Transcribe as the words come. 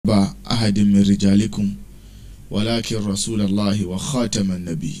ahadin min rijalikum walakin rasulallahi wa khataman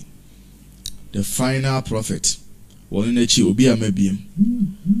nabiyyin. The final prophet wonu na chi obi amabiem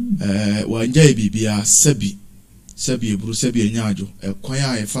wanja bibia sabi ebru sabi enyajo ekwan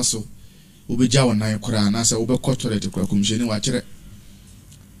a efaso obeja wonan kora na se obekọ toilet kora komhye wa kire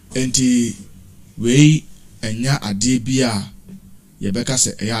enti wei enya ade bia yebeka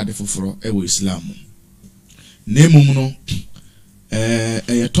se eya ade foforo ewo Islam nemum no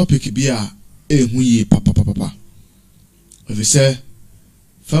eye topic bia ehu yi papa we say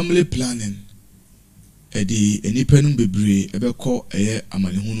family planning edi enipanum bebre ebekọ eye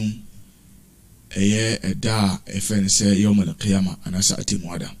amanehunum eye eda efen se yomul qiyamah anasa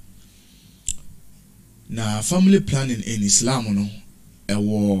atimwada. Na family planning in Islam no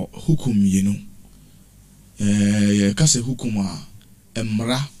ewo hukum yenu ye kase hukuma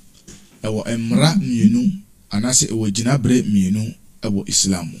emra ewo emra mienu anase ewo jinabre mienu ewo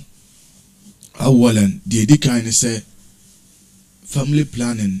Islam. Awalan die dikan se family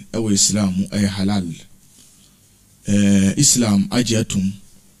planning ewo Islam ay halal. Islam ajatum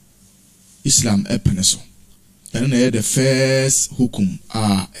Islam epeneso and the first hukum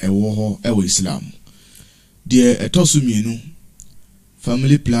ewo ewo Islam. Die etosu mienu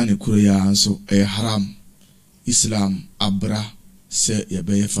family planning kuroya anso haram. Islam abra se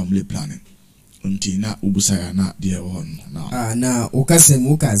yebeye family planning unti na ubusaya na die won na na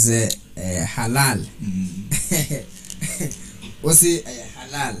ukaze halal wasi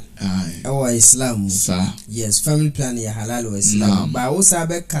halal ewa Islam sa yes family planning ya halal wa Islam ba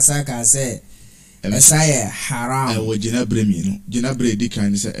usabe kasaka se esaye haram ewo jinabre mienu jinabre di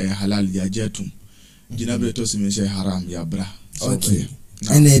kan se halal ya jetum jinabre to se se haram ya bra okay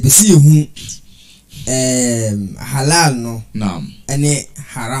ene bisi hu halal no naam ene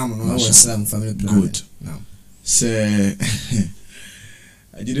haram no wa Islam family planning good naam se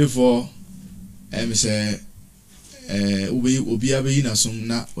ajide for say obi abeyi na som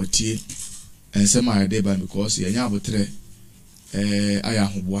na otie ensem ayade ba because yenya abotre aya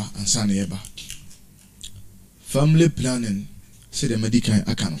hoboa ansa na yeba family planning say the medical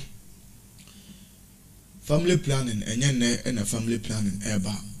akano family planning enye na family planning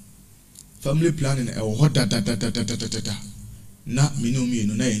eba family planning e wo hoda na minumi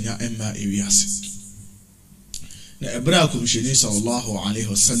no na yenya emma ewiase na ebra komsheni sallallahu alaihi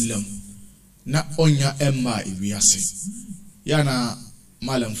wasallam na onya emma ewiase yana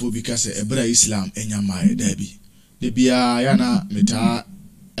malam fo bi kase ebra Islam enya ma edabi de bia yana meta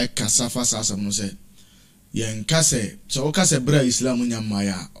ekasafa sasam no se yen kase so kase ebra Islam nya ma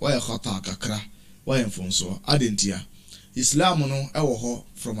ya wa khata kakra wa enfonso adentia Islam no ewo ho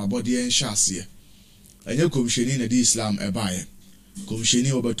from abodi en shase enye komsheni na di Islam ebaye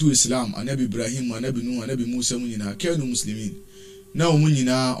komsheni obatu Islam anabi Ibrahim anabi Nuh anabi Musa munyina kenu muslimin na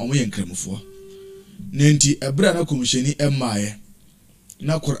omunyina omoye nkremfo nenti ebra na komsheni emaye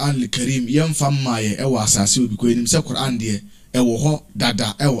na Quran al-Karim yemfa maye ewa asase obi ko enim se Quran de ewo ho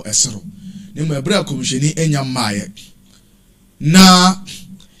dada ewo esero ne mo ebra komsheni enya maye na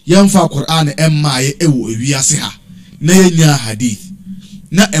yemfa Quran emaye ewo ewiase ha na yenya hadith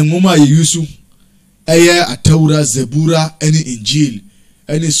na enwoma ye yusu eye atawra zabura eni injil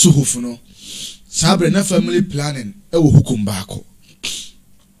eni suhuf no sabre na family planning ewo hukum baako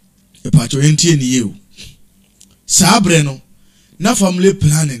epacho entie ni yew sabre no na family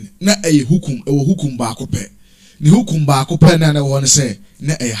planning na eye hukum ewo hukum baako pe ni hukum baako pe na won se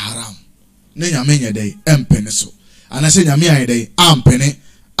na eye haram na nyame nya dai empene so anase nyame aye dai ampene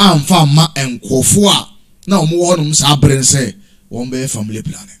amfa ma enkofo a na omo wonum sabre nse won be family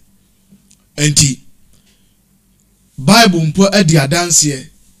planning enti Bible mpo adi adanse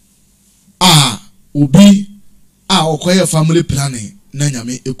obi okoye family planning na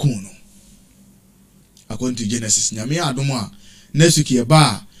nyame ekun no according to Genesis nyame adom a nesuki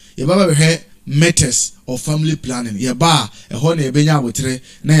yeba behwe methods of family planning yeba eho na ebenya abotre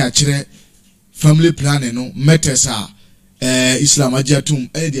na ya kire family planning no methods Islam ajatum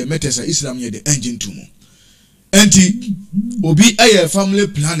the methods Islam ye the engine tum enti obi aye family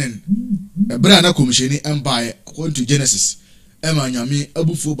planning ebra na komisheni empire according to Genesis ema nyame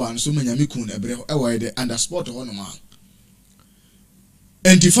abufuo ba nso ma nyame kun ebre ewa de under sport ho no ma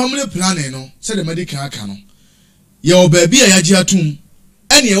enti family planning no se the medical aka no ye obabi ayaji atum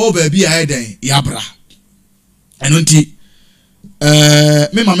ene ye obabi ayeden yabra eno nti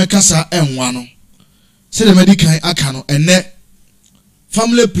me ma mekasa enwa no se the medical aka no ene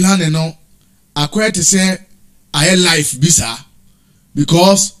family planning no akwete se aye life bisa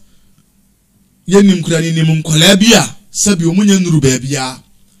because yenim kura ni nim nkola bia sabi omunya nuru ba bia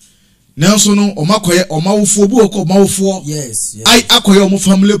nanso no omakoye omawofo bi okọ omawofo yes ai akoye omo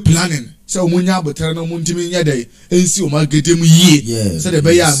family planning se omunya abotere no muntimi nya dai ensi omagedem yie se de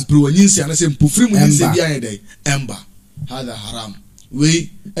be ya mpro anyinsi ana se mpofiri mu nyinsi bi anya dai emba hada haram we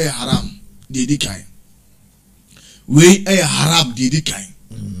ay haram de dikai we ay haram de dikai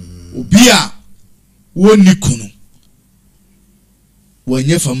obia woni kunu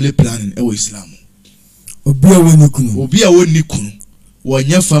wonye family planning e wo Islam obia woni kunu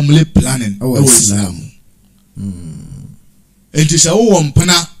wonye family planning e wo Islam enti se wo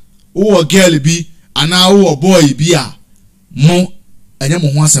mpena wo girl bi ana wo boy bi a mo anya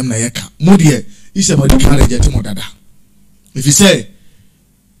mo ho asem na yeka mo de ise body carriage etimo dada if you say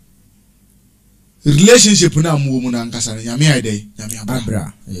relationship na mo mu na nkasa na nyame aidai nyame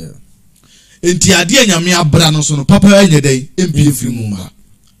abra yeah enti ade nyame abra no so no papa anya dai empie firi mu ba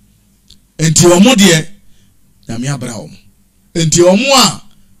enti omo de nyame abra omo enti omo a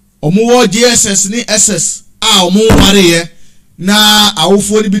omo wo GSS ni SS a omo ware ye na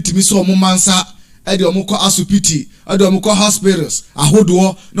awofo ni bitimi so omo mansa e de omo ko asupiti e de omo ko hospitals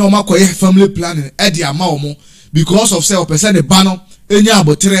ahodo na omo akoye family planning e de ama omo because of say person ne ba no enya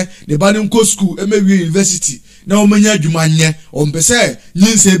abotere ne ba ne nko school emewie university na omo nya adwuma nye ompese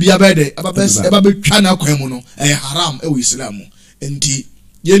nyinse bia bede aba betwa na kwan mu no e haram e wo Islam enti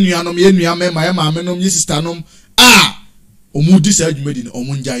yenuanom yenua ya maamenom ye sisternom a omo di sa adwuma di ne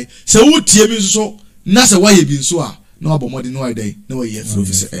omo njai se wotie mi nso na se waye bi nso a na abomode no aidai na waye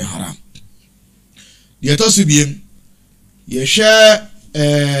frofise e haram ye to so biem ye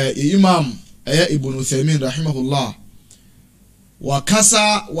hwe Imam Ibn Uthaymin rahimahullah wa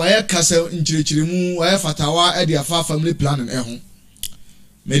kasa waye kasa nchirichirimu waye fatawa e dia fa family planning e ho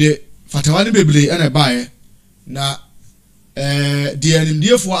me de fatawa ne bebre e na baaye na die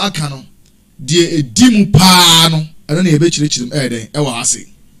animdiefo aka no die edimu paa no eno na ye be chirichirim e den e wa ase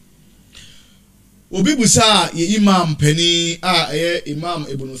obi busa ye imam pani Imam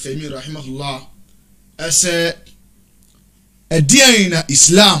Ibn Uthaymin rahimahullah ase edian na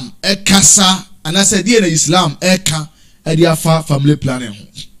Islam e kasa anase edian na Islam e ka edia fa family planning ho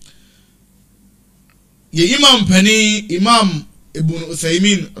ye imam pani Imam Ibn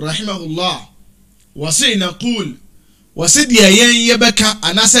Uthaymin rahimahullah wasi naqul wasi dia yen yebeka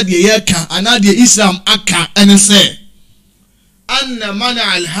anase dia yeka anadia Islam aka ense anna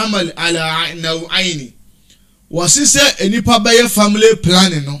mana alhamal ala naw'aini wasise enipa baye family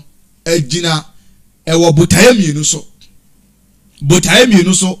planning no agina ewo botaye mienu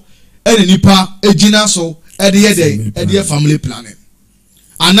so ene nipa agina so ede family planning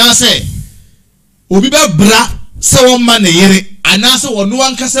anase obi be bra se won ma ne yere anase wono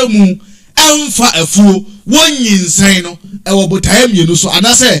ankasa mu emfa afuo wonyinsen no ewo botaye mienu so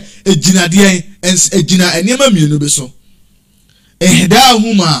anase agina de agina enema mienu be so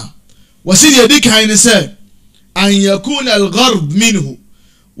إحداهما وسيد يديك عين سا أن يكون الغرب منه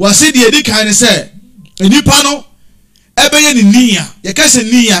وسيد يديك عين سا إني بانو أبين النية يكاس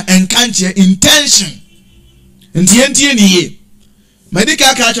النية إنكانتيا intention إنتي نية ما ديك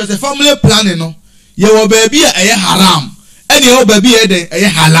أكاشوا the family planning no يو بابي أيه حرام أني يو بابي أيه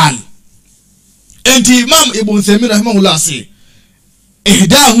حلال إنتي إمام ابن ثيمين رحمه الله سي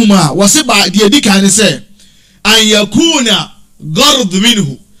إحداهما وسيد يديك عين سا أن يكون غرض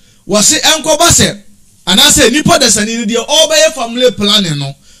منه wasi enko base anase nipa dasani ni de obeye family planning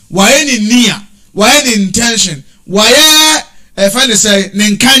no waye ni nia waye ni intention waye fane say ni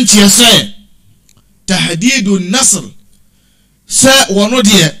nkanche say tahdidu nasr sa wono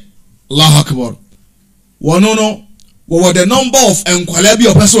de Allahu akbar wono no wo the number of enkwala bi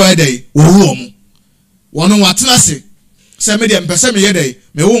opeso waye dey wo mu wono watena se se me de mpese me ye dey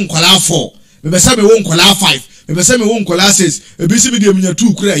me wo nkwala 4 me pese me wo nkwala 5 ebese me won classes ebisi me de minya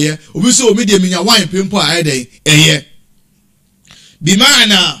 2 kura ye obisi o me de minya 1 pempo a eden eye bi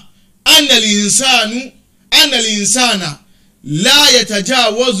maana anna al-insana la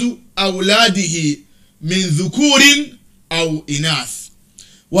yatajawazu awladihi min dhukurin aw inath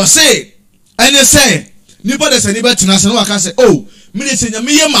wase ene say ni bada se ni betina se no aka se oh me ne se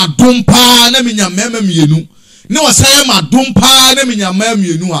nyame ye madom pa na minya mema mienu ne wasaye madom pa na minya mema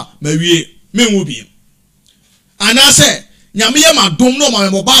mienu a mawie menwo bi anase nyame ye madom no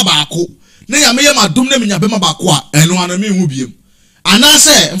ma me baba ako na nyame ye madom na minya bema bako a eno ana me hu biem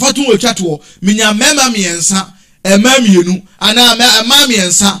anase mfatu wetwato minya mema miensa ema mienu ana ema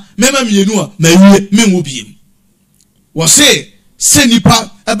miensa mema mienu a mawie me hu biem wose se nipa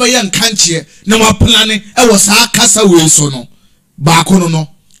ebe ye nkanche na wa plane e wo sa kasa we so no bako no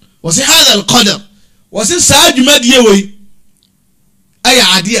wose hada alqadar wose sa adwumadie we aya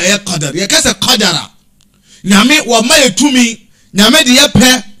ade ya qadar ya kasa qadara nyame wa mayetumi nyame de ye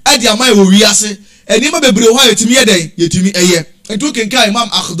pe ade amai wo wiase enima bebre ho yetimi yeden yetimi eye entu kenka Imam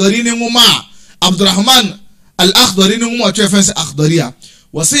Akhdari ne ngoma Abdurrahman al-Akhdari ne ngoma twa fense Akhdariya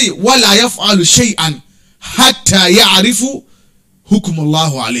wasi wala yaf'alu shay'an hatta ya'rifu hukm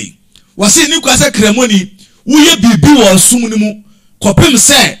Allah alayhi wasi ni kwase kremoni wuye bibi wo sum ni mu kopem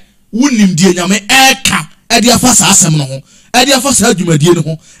se wunim die nyame eka ade afasa asem no ho ade afasa adwumadie no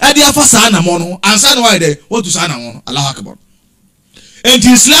ho ade afasa anamo no ho ansa no wide wotu sa anamo no Allahu akbar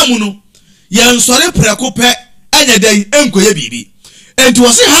enti Islam no yan sore preko pe anya dai enkoye bibi enti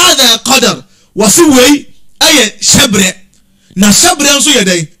wasi hada qadar wasi wei aye shabre na shabre nso ye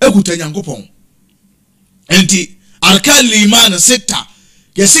dai ekuta nyankopon enti arkan iman sita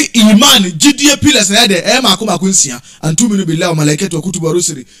yesi iman jidie pillars na de mako nsia antuminu billahi wa malaikatu wa kutubi wa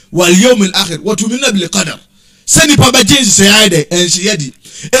rusuli wal yawmil akhir wa tu'minu bil qadar sani pa ba jinsi se yaide enshiyedi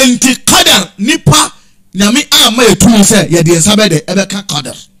enti qadar nipa nyame ama etumi se yede ensabe de ebeka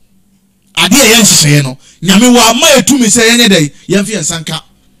qadar ade yenhye no nyame wa ama etumi se yenye de yemfi ensanka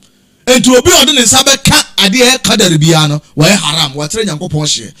enti obi ode ne nsabe ka ade qadar biya no wa haram wa tere nyankopon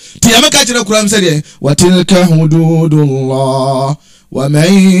hye ti yame ka kire kuram se de wa tilka hududullah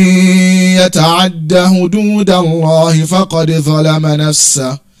ومن يتعد حدود الله فقد ظلم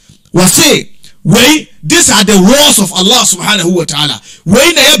نفسه وسي we these are the rules of Allah subhanahu wa ta'ala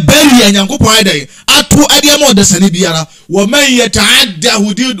we na ya bari yankopon adai atu adiama odesane biara ومن يتعد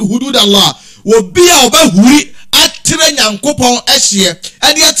حدود الله وبia obahuri atre yankopon ehye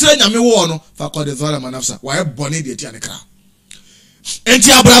ade atre nyame wo no faqad zalama nafsa wa ya boni de tia ne kra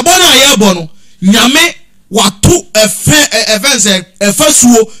enti abrabona ya bono nyame watu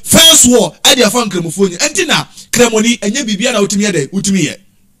efasuo fensuo ade afa nkremofoni entina kremoni enye bibia na utimi ade utimi ye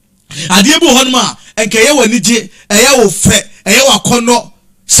ade bu honma enkeye wanije eye wo fe eye wakono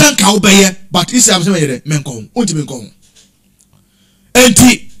sanka obeye but Islam say ye menko untimi menko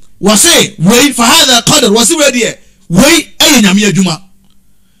enti wase we fa hadha qadar wase we de we eye nyame adwuma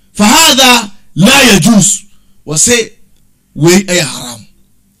fa hadha la yajuz wase we eye haram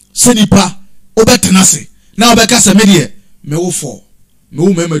senipa obetenase na obeka se medie me wo fo me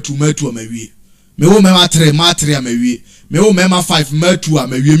wo mema 2 matu amawie me wo mema 3 ma3 amawie me wo mema 5 matu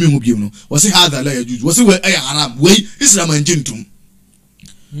amawie me hu biem no wose hadha la yajuju wose we ay haram we Islam anjintum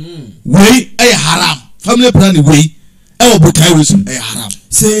we ay haram family plan we e obotai we ay haram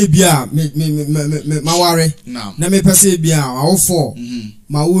say bia me maware na me pese bia awo 4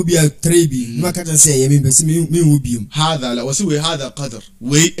 ma wo bia 3 bi ma ka say ye me pese me hu biem hadha la wose we hadha qadar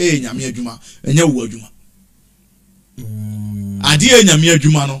we ay nyame adwuma enya wo adwuma ade nyame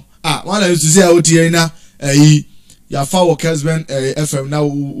adwuma no wala you say otie na ya fa workers ben FM na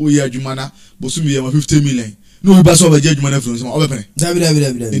wo ye adwuma na bosumi ye 50 million no we ba so ba je adwuma na from so obepene dabi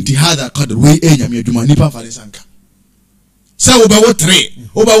enti hada qadar we nyame adwuma ni pa fa sanka say wo ba wo 3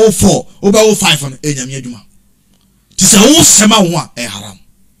 wo ba wo 4 wo ba wo 5 no nyame adwuma ti say wo sema wo a haram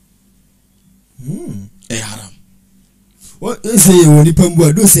haram what say woni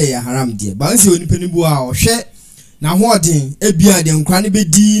pambu do say haram die ba say woni panibu a ohwe na hodin ebia de nkwa ne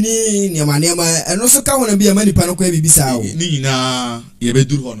bedi ni nema eno so ka wona bia manipa no kwa bibisa wo ni nyina ye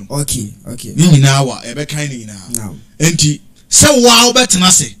beduru ho no okay ni nyina wa ebe kan ni nyina enti se wa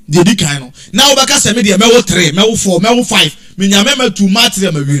obetena se de di kan no na obeka se me de me wo 3 me wo 4 me wo 5 me nyame ma 2 ma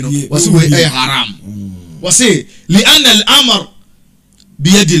 3 ma wi no wase we haram wase li anna al-amr bi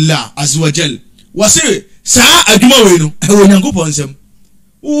yadi Allah azza wa jal wase sa adwuma we no e wo nyankopon nsem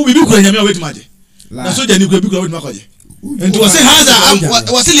wo bibi kura nyame wetima je na so jani ko bi ko wetima ko je enti wase hada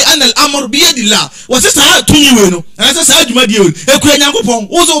wase li anna al-amr bi yadi Allah wase sa tunyi we no na sa adwuma die we e kura nyankopon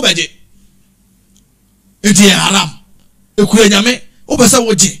wo so beje enti haram e kura nyame wo besa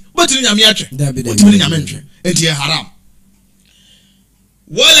wo je batini nyame atwe batini nyame ntwe enti haram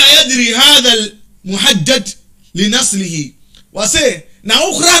wala yadri hadha al-muhaddad li naslihi wase na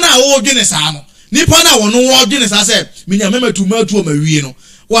ukra na wo dwene sa no nipa na wono wo dwene sa se minyame matu o mawie no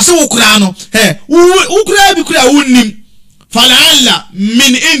wase ukra no ukra bi kura wonnim fala'alla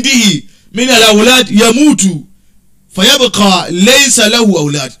min indihi min al-awlad yamutu fayabqa laysa lahu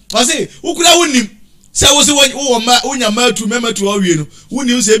awlad wase ukra wonnim se wo se wo ma onya matu o wie no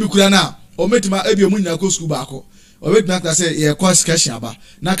wonnim se bi kura na o metima ebi omu nyina ko school ba ko o betima ka se ye course kashin aba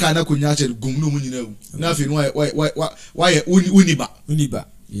na ka na konya che gum no mu nyina wu na afi no why uniba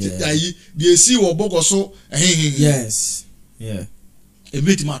yeah ayi de si wo bogoso yes yeah e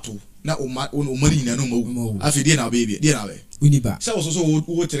metima to na o mari nyina no mawu afi de na be uniba se wo so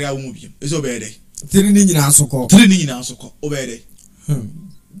wo tere a wo mu bi e so be dey tere ni nyina asoko o be dey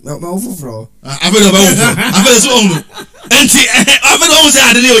ma ofofro afele ba ofofro afele so onu enti afedi o say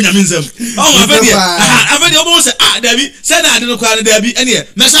ade ne onyame nsam o afedi afedi o say dabi say na ade no kwa na dabi ene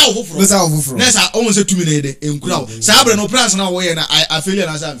mesa wo foforo nesa o say tumi na yede enkura wo say abre no plans na wo ye na afeli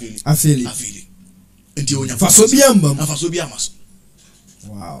na say afeli enti onyame faso bi amaso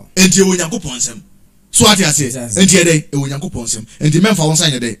wow enti onyankopon nsam so ati ase enti ede onyankopon nsam enti memfa won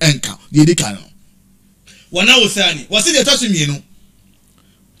say ede enka de edi kan no wana wo thani wasi de tasu mienu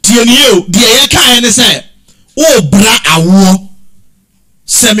tieniyo de ye kan ne say o bra awo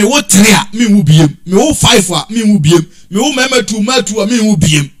se me wo 3 a me wu biem me wo 5 a me wu biem me wo mama 2 a me wu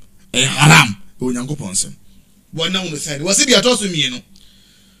biem haram onyankopon nsam wana wo thani wasi de tasu mienu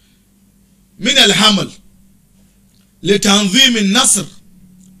min al-hamal لتنظيم النصر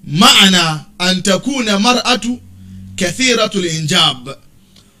معنى أن تكون مرأة كثيرة الإنجاب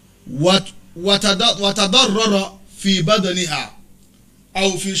وتضرر في بدنها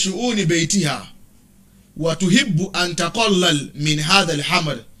أو في شؤون بيتها وتحب أن تقلل من هذا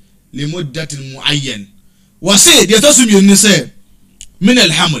الحمل لمدة معين وسيد يتسمي النساء من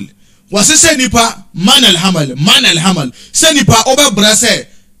الحمل وسيسنبا من الحمل سنبا أوبا براسي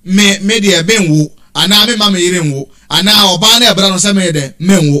ميديا بينو ana me mama yirenwo ana oba na ebra no se me de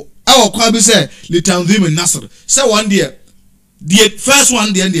menwo e okwa bi se litanzim nasr se one day the first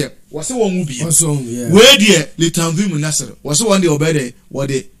one day was se won bi we dey litanzim nasr was se one day obede wo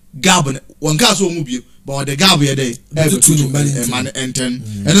de gab won ka so won bi but the gab ye dey e betu man enten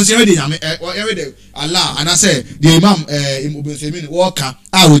eno se we dey nyame we dey Allah ana se the imam Ibn Semin wo ka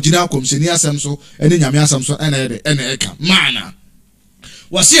a wo gina komseni asem so ene nyame asem so ene de ene eka mana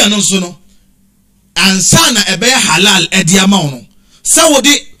wasi ano so no ansana ebe halal ediama ono sa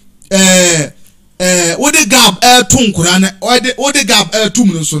wode gab tun qur'an wode gab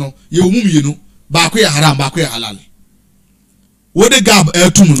tum no so no ye omum yenu ba ko ya haram ba ko ya halal wode gab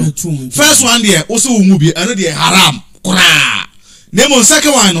tum no first one there o so omu bi eno there haram qur'an nemo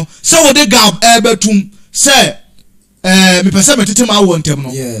second one no sa wode gab tum say me pese metete ma wo ntem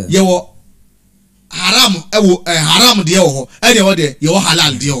no ye wo haram ewo haram de wo ene wo de ye wo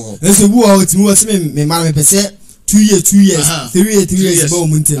halal de wo ese bu o timi wo se me ma me pese 2 years 3 years ba o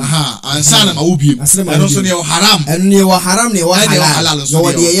munte ansana ma wo biem eno so ne wo haram eno ne wo haram ne wo halal no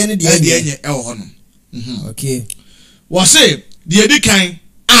wo de ye ne de enye ewo ho no okay wo se de edi kan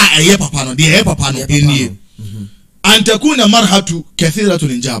eye papa no de eye papa no enie antakuna marhatu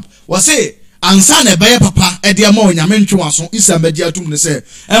kathiratul injab wo se ansana ebe papa ede ama onyame ntwewaso isambaji atum ne se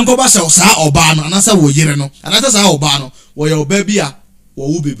enkoba se sa oba no anasa wo yire no anasa sa oba no wo ye oba bia wo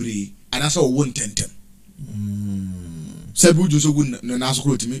wu bebre anasa wo ntentem sabu juso gun na aso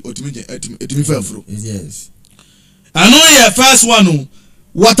kro otimi fafuro yes ano ye first one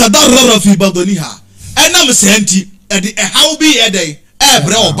watadarrara fi badaniha enam senti ede how be ede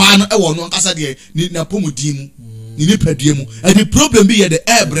ebre oba no e wo no nkasa de ni na pomudin mu ni nipadie mu ede problem bi ye de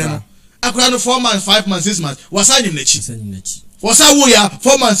ebre no akura no 4 months 5 months 6 months wasanyim nechi wasawo ya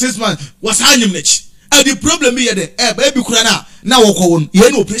 4 months 6 months wasanyim nechi and the problem be there baby kura na wokọ won ye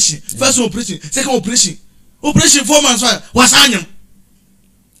no operation first operation second operation 4 months wasanyim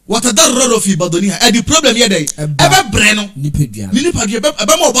watadarrara fi badaniha and the problem here there ebe bre no nipadua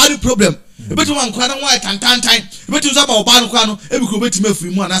ebe mo body problem ebe to wan kura na wa tantan ebe to za ba oba no kura no ebe ko betime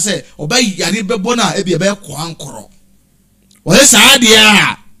afiri mu ana se oba yare bebo na ebe ko ankoro wale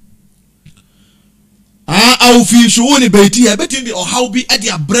saadia au fi shuuni baiti ya betin di how bi adi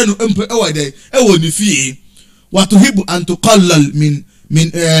abrenu empe ewade ewo ni fi wa tuhibu an tuqallal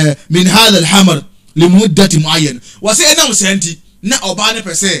min hadha alhamr limuddati muayyan wa se enam senti na oba ne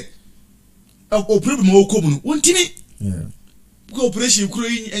pese o problem o komu no wontimi ko operation kuro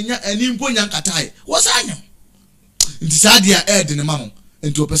enya ani mponya nkatai wa sanya nti sadia ed ne mano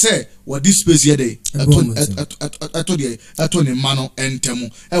nti opese wa this space here dey ato ne mano entemu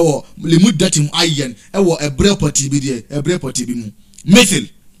ewo limuddati muayyan ewo ebre party bi dey ebre party bi mu methil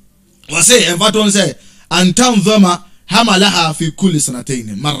wa say envaton say antanzama hamalaha fi kulli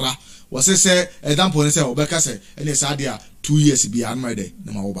sanatayn marra wa say example ne say obeka say ene sadia 2 years bi anma dey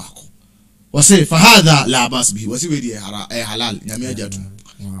na ma wo baako wa say fa hadha la bas bi wa say we dey halal nyame ajatu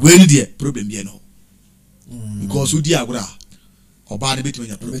we ni dey problem bi no because udi agura oba ne betime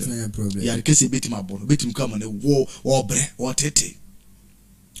nya problem ya kese betime abono betime kama ne wo obre wo tete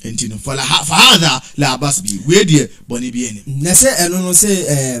enti no fa hadha la bas bi we die boni bi eni na se eno no se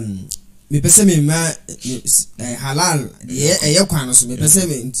me pese me ma halal ye kwan no so me pese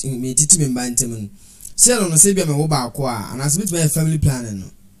me titi me ba ntem se no se bia me wo ba ko a ana se betime family planning no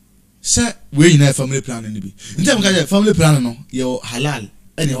se we ina family planning bi ntem ka family planning no ye halal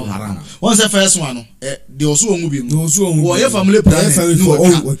any haram. Once the first one, the also will be no so your family plan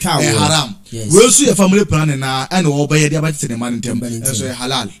haram. We'll see a family plan and obey the about the man in temple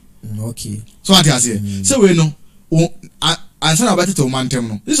halal. Okay. So what I say, so we know. And son about it to man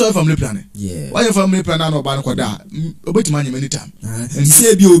temno. This is a family planning. Yeah. Why your family plan no ban koda? Obet money many time. And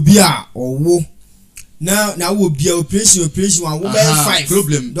say be obia or wo. Now will be operation one will 5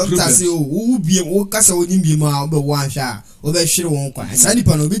 problem. Doctor say who be o kasa woni bi ma be wan sha o be hwere won kwa. Sani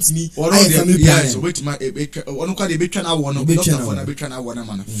pa no betimi I family plan. So wait my ono kwa dey betwa na wo no doctor for na betwa na wo na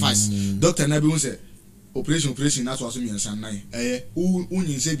man fast. Doctor na be won say operation na so aso mi ensan nan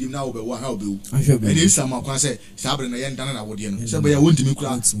unyin se bi na wo be wo ha wo be wo and Islam akwa say sabre na ye ndan na wo de no se be ya wontimi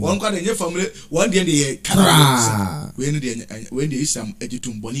kura won kwa de nye family won de ye kara we ne Islam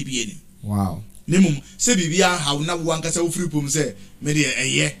ejitum boni bi eni wow nemum se bibia ha na wo anka se wo free pom se me de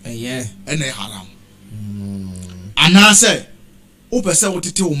eye ene haram ana se o pese wo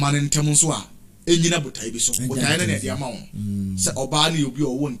tete wo man ntem so a enyina botai bi so botai na de ama won se oba na obi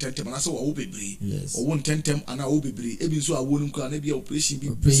o won tentem na se wo bebre o won tentem ana wo bebre e bi so a won nkura na bi operation bi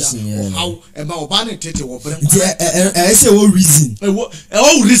o how e ma oba na tete wo bre e say wo reason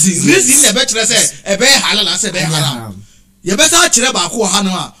reason na be kire se e be halal na se be haram ye be sa kire ba ko ha no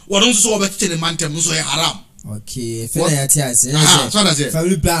a won so wo be tete ne mantem so e haram. Okay, fena ya tiase. So that's it.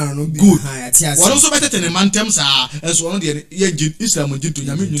 Family plan no good. Ha ya tiase. Won so be tete ne mantem sa enso won de ye Islam jintu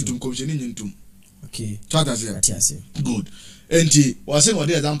nyame nyintum komhye ni nyintum. Okay. So that's it. Tiase. Good. Enti was say what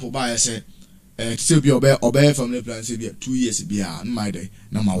the example by say say be obey family plan say be 2 years be a no my day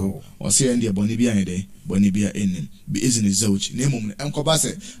na ma wo o say end boni bi an dey boni bi enim be izini zawchi na emum enko ba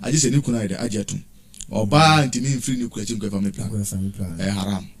say aje se ni kuna dey ajetum oba ntimi mfiri ni kura chimko family plan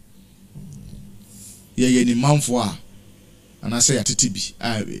haram ye ni manfo a ana say atete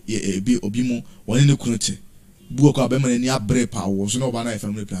bi obi mu woni ne kuna te buo ko abema ni abre pa wo so na oba na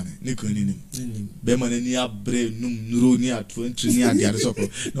family plan ni kuna ni be ma ni abre num nuro ni atwo ntri ni ade so ko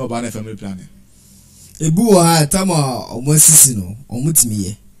na oba na family plan ebu ha tama omosisi no omutimi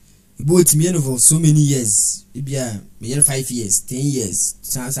ye ebu otimi ye no for so many years ebia me ye 5 years 10 years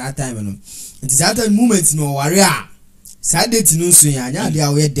sa time no it is that moment no ware a sa date no so ya anya de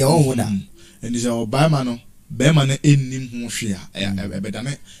a we de on woda and is our bama no bema na ennim ho hwe a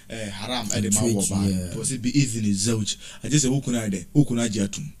ebedane haram e de ma wo ba to say be easy ni zawch I just say wukuna de wukuna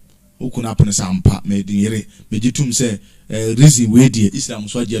agiatum wukuna apone sampa me din yere me gitum say reason we die Islam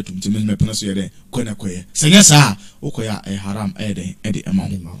so agiatum te me pona so yere kona koye senya sa wukoya haram e de ma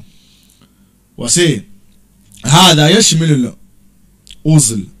wase هذا يشمل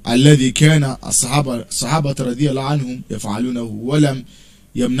الأزل الذي كان الصحابة رضي الله عنهم يفعلونه ولم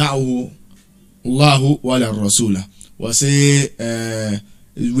يمنعه الله ولا الرسول وسي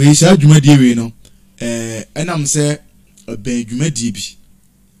ويسا جمدي وينو انا مسي بين جمدي بي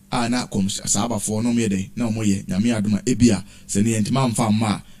انا كوم صحابة فونو ميدي نا مويه nyame adoma ebia se ne entima mfa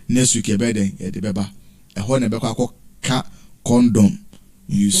ma next week ebeden e de beba e ho na be kwa ka condom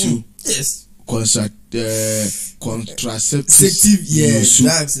use yes contraceptive drugs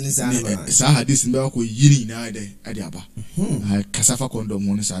in sa hadis mbe ko yiri na ade aba kasafa condom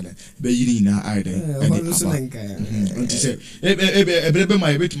won sa de be yiri na ade aba nti se ebrebe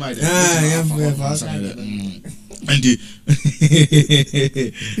ma ebet ma ade andi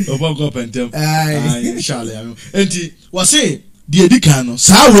oba ko pentem inshallah enti wase die dikan no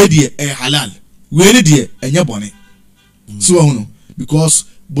sa we die halal we ne die enye bone so hono because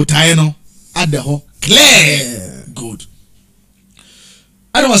botaye no adaho clear good.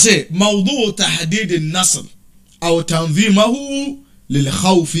 I don't say موضوع تحديد النسل أو تنظيمه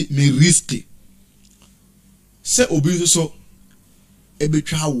للخوف من رزق. Se obi so ebe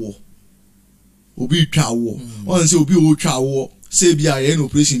twawo obi twawo on se obi o twawo se bia ye no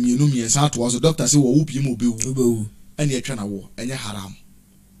operation mienu miensa to so doctor se wo bi mo bewu ene etwa na wo enye haram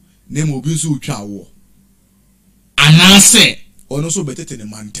na mo obi so twawo anase ono so betete ne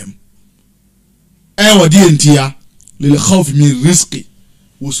mantem wadi entia lil khawf min rizqi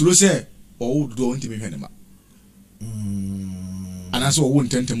wusuro se o do ntimi hwenema anaso wo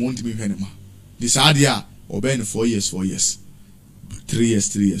ntentem wo ntimi hwenema disadia oben 4 years 3 years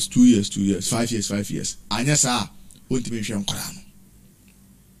 2 years 5 years anya sa wo ntimi hwen nkora no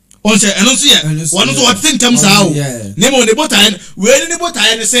on se eno so ye wono so what tentem sa o nemo ne botai we ne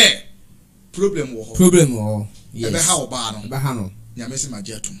botai ne se problem wo yes ebe ha oba no nyame se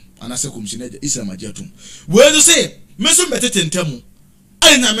majetum anase komshine Islam majetum we do say meso betete ntemu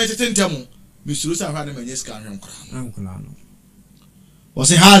ai na metete ntemu misuru sa fa na manye ska hwen nkora no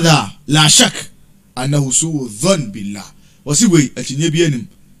wasi hadha la shak annahu su dhann billah wasi we atinye bi anim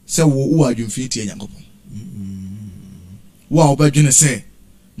se wo adwumfi tie Yakub wa obadwene se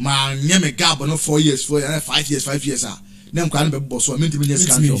ma nyame gap no 4 years 5 years na nkwa no be boso mentimi nya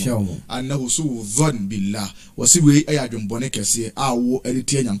scan annahu su dhann billah wasi we aya dwembone kese a wo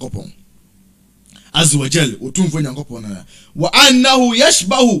eritie nyankopon azza wa jal otumfo nyankopon na wa annahu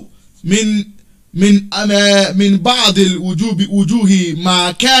yashbahu من بعض وجوه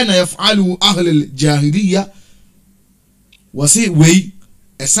ما كان يفعله أهل الجاهلية وسي وي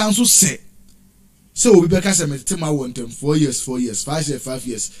اسانسو سي so we beka say metima won tem 4 years 5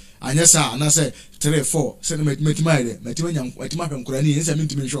 years anya sa na say 3 4 say metima ide metima hwenkura ni say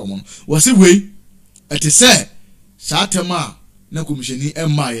mentimi hwe omo wasi wei ete say sa tema na komisheni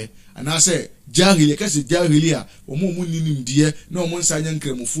emaye ana say jahiliya kasi jahiliya omo ninim die na omo nsanya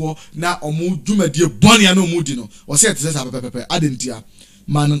nkremufo na omo dwumadie bone ya na omo di no wasi ete say sa pepepe adentia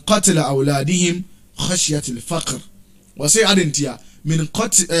man qatala awladihim khashyat al-faqr wasi adentia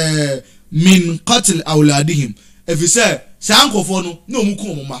min qatl awladihim if you say sankofo no na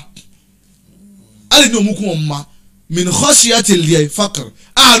omuku omma ale no omuku omma min khashiyati al-faqr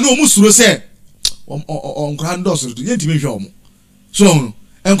no omusuro say onkran so do yentimi hwe omo so no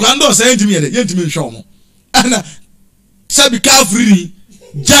enkran do say yentimi hwe omo ana sabi kafiri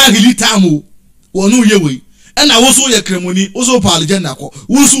jahili tamu wonu yewe ana woso ye kremoni woso pa aljanna ko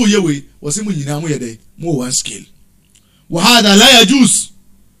woso yewe wosimu nyina mo yede mo one scale wa hada la yajuz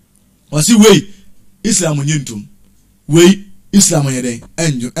wasi wei islam nyintum wei islam yede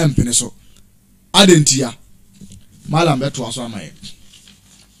enju empene so adentia malam beto aso amaye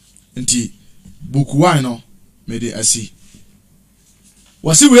nti book 1 no mede asi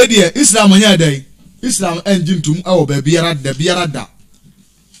wasi wei de islam nyede islam enjintum awo ba biara da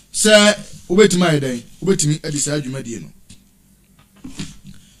se obetimi yede obetimi edisa adwumadie no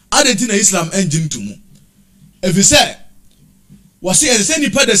adentina islam enjintum efise wasi ese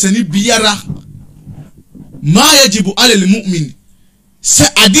nipa de sani biara ma yajibu alal mu'min se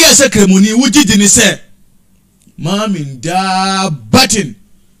adia se kremoni wujidi ni se ma min dabbatin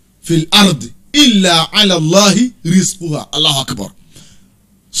fil ard illa ala allah rizquha. Allahu akbar.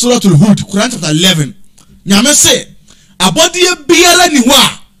 Suratul Hud, Quran chapter 11. Nyame se abodie biara ni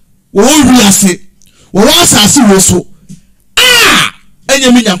wa wo wiase wo asase wo so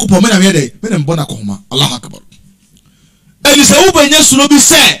enye mi nyankopon me na me de me na mbona ko homa. Allahu akbar. Elisa ubenya suno bi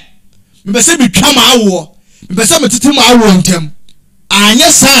se mbese bitwa ma awo mbese metete ma awo ntem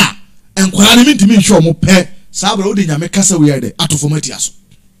anya sa enkwara ne mintimi nhwe omo pe sa bra odi nyame kasa we yede atofo mati aso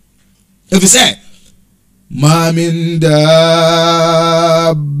efi se ma min dabbatin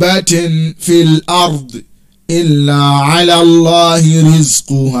fil ard illa ala allah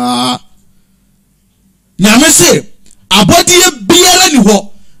rizquha. Nyame se abodie biara ni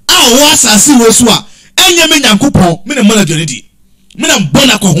ho a wo asase wo so a enye me nyankopon me ne mona dwane di me na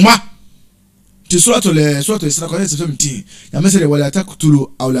mbona ko homa ti suratul isra ko 17 ya mesele wala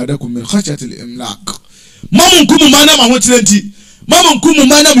taqtulu awladakum min khashyati al-imlaq mamun kumu mana ma hotirenti mamun kumu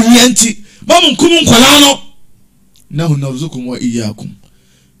mana mu yanti mamun kumu nkwalano nahu narzukum wa iyyakum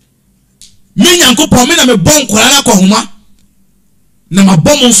me nyankopon me na me bon kwalana ko homa na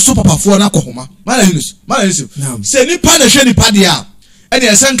mabom nso papafo na ko homa mala yunus se ni pa na hwe ni pa dia ene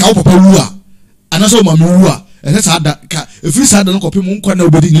esenka wo papa wu a anaso ma wu a ese sada ka efiri sada no kopim nkwa na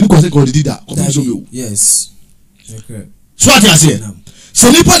obedi ni ko se ko didi da kopim so mewu. Yes, okay. So ati ase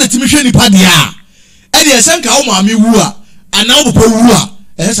se nipa na timi hwe nipa dia ene esenka wo ma wu a ana wo papa wu a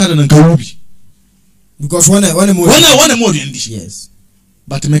ese sada na nka wu bi because one more ndi. Yes,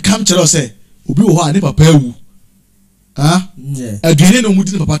 but me come tell us say obi wo ho a ne papa wu yeah aduane no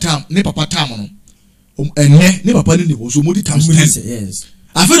mudi ne papa tam no enne ne papa ni ho so mudi tam 10. Yes,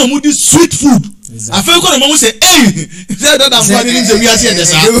 I feel no mudi sweet food. I feel ko no mo say say that am one ni say we are say dey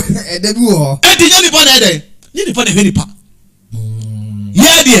sa e dey bi wo e dey ni pa na dey ni pa dey hwe ni pa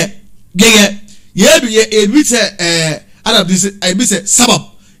ye dey ye bi say Arab this I be say sabab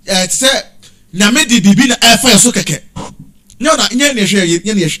say nyame di bibi na e fa so keke no na nye ne hwe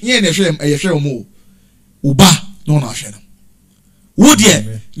ye hwe mo uba no na hwe no wo dey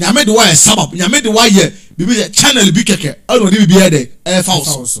nyame de wa sabab nyame de wa ye bibi say channel bi keke all no bibi dey e fa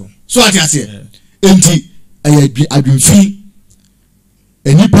so ati ase enti ayabi adunfi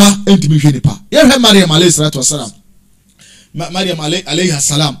enipa entimi hwe nipa ye hwe Maryam alayhi salatu wasalam Maryam alayhi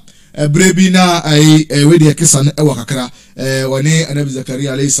salam brebi na we de kisa na ewa kakra woni anabi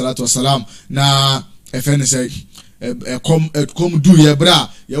Zakaria alayhi salatu wasalam na efene say kom du ye bra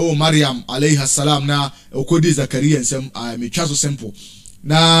ye wo Maryam alayhi salam na okodi Zakaria nsem me twaso simple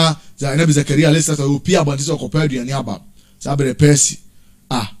na anabi Zakaria alayhi salatu opia bantiso okopa aduane aba sabre pesi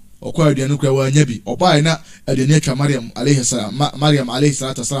okwa aduane kwa wanya bi oba na aduane atwa Maryam alayhi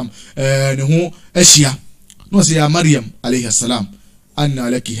salatu wasalam ne ho ahia no se ya Maryam alayhi salam anna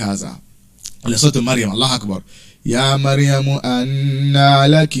laki hadha ala suratu maryam allah akbar ya maryam anna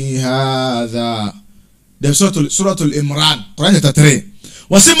laki hadha de suratul imran quran chapter 3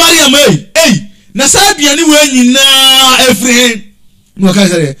 wasi maryam na sabiani we nyina efre no ka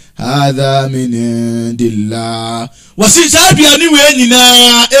say hadha min indillah wasi sabiani we nyina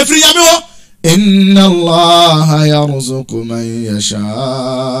efre yame ho inna allaha yarzuqu man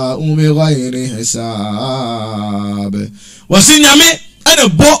yasha'u bighayri hisab wasi nyame ana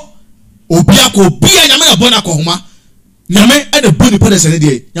bo obiako bia nyame na bo na kohoma nyame ana bo ni podesani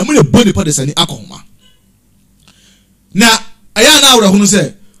de nyame na bo ni podesani akohoma na aya na awra hunu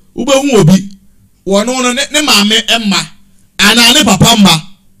se ubehu obi wono no ne maame emma ana ne papa mma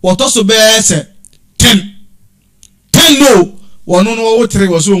wotoso be se 10 no wono no wo tere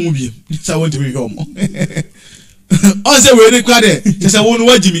wo so omu bi sa won timi hom on se we ni kwade se wonu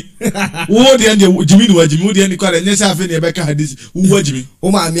wajimi wo de ande jimi ni wajimi wo de ni kwade nye se afi ne be ka hadisi wo wajimi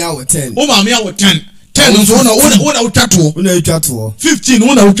o maame awo 10 10 so wona utwato 15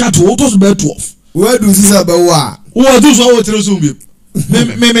 wona utwato wo toso be 12 wo du sisa be wo du so wo tere so omu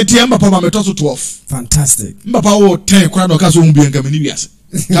me tie mba pa me toso 12 fantastic mba pa wo 10 kwa no ka so omu bi nka me ni wiase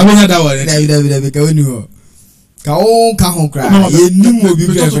ka bo hada wa ne David ka woni ho ka o ka ho kra ye nim obi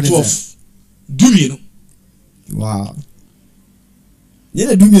bi ka 12 dumi no wow ye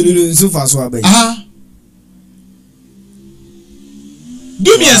na dumi no so fa so abai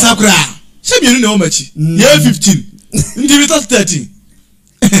dumi esakra se bi na o machi ye 15 ndi bi 13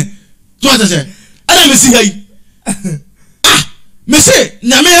 to ata ana me si hai me se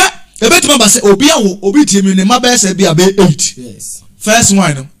nyame ha ebetima ba se obi awo obi tie mi ne mabe se bi abe 8 yes first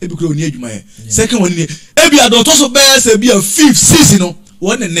one no ebi kro oni adwuma ye second one ni ebi adoto so be se bi a 5 6 no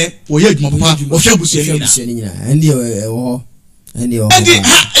won ne wo ye adwuma papa wo hwe busu nyina endi wo endi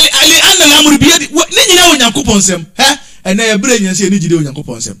ali anna lamuri bi ni nyina wo Nyankopon sem he ene ye bre nyanse ni gide wo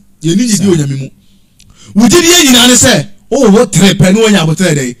Nyankopon sem ye ni gide wo nyame mu wo gide ye nyina ne se wo trepe no nya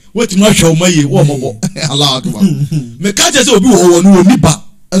botre dai wo ti ma hwe o maye wo mobo Allah akbar me ka je se obi wo no ni ba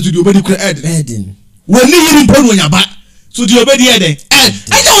antu di obedi kra eden wo ni yiri mpo no nya ba so di obedi eden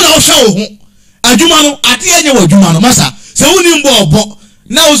anya wo na wo hwe wo ho adwuma no ade anya wo adwuma no masa se wo ni mbo obo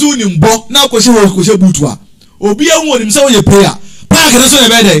na wo so ni mbo na ko se butu a obi ehun onim se wo ye prayer park no so na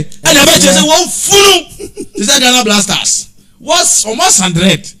be dai anya be che se wo funu se say Ghana Blasters was almost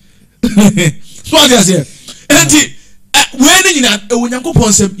 100 so what you say enti we ni nyina e wo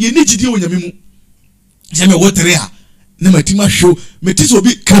Nyankopon sem ye ni gidi wo nyame mu se me wo tere a na matima show metisi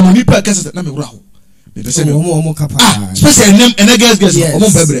obi kamoni pa kasa na me wura ho me pese me omo kapa special name and guess omo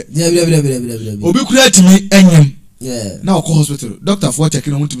bebre obi kura timi enyem na okọ hospital doctor for check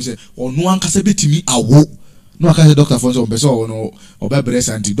na mutimi say onu ankasa betimi awo no akasa doctor for so pese o no obebre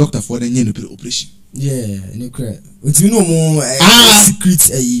santi doctor for na nye no operation ni kra otimi no mo secret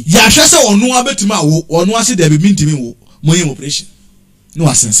ya hwe se onu abetimi awo onu ase da be mintimi wo mo nye operation no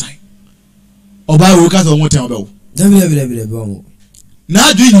asensan oba wo kasa o ten obawo David na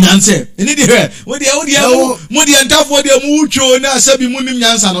adu nyanse eni de he wo de ntafo de mu ucho na asabi mu nim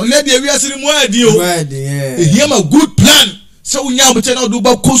nyansa no na de wiasiri mu adi o here ma good plan so unya abete na do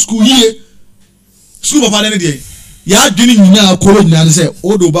ba ko school yie school papa ne de ya adu ni nya akoro nyanse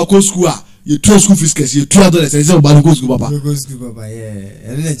o do ba ko school a ye two school fees case ye $2 say ba ko school papa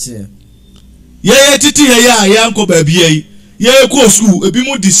ene che ye titi ye ya nko ba bia ye ko school ebi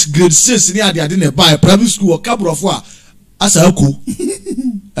mu grade 6 ni ade na buy private school kabrofo a asa ko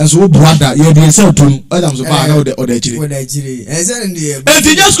enso brother ye dey sell to adam so ba na o da chiri ense ndi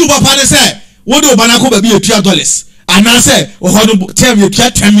enti just school papa ne say wo do bana ko ba bi $2 ana say o hodo term ye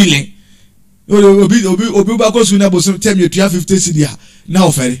 $10 million obi ba ko school na bo so term ye $50 cedi na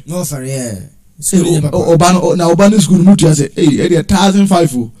ofere oba school mu to say eh dey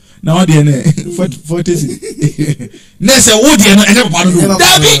 1,500 na what dey na 40 cedi na say wo dey no e papa no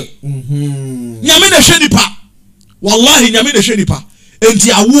dabi nyame na hwe nipa wallahi nyame na hwe nipa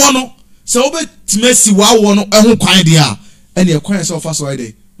enti awo no se obetimasi wawo no ehun kwan de a ene ekwan se ofa so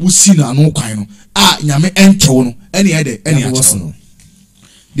ide wusi na no kwan no nyame enchewo no ene ide ene achewo no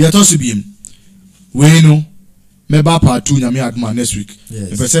de to so biem we no me ba part 2 nyame aduma next week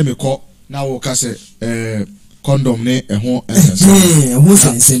e pese me ko na wo ka se condom ne ehun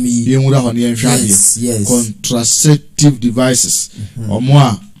sensem yi bi enwura ho ne enhwa de contraceptive devices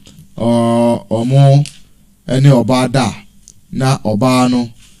omo ene oba da na oba no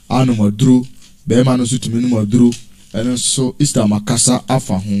anu maduro be ma no sutumi no maduro ene so Easter makasa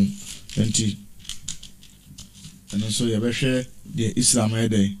afa ho enti ene so ye behwe de Islam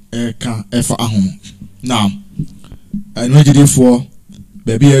ede ka efa ahom now eno gidifo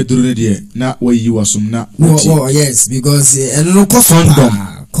baby eduru de na wayi wasum na oh yes because and no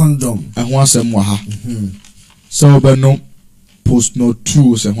condom ehho asem wa ha so be no post no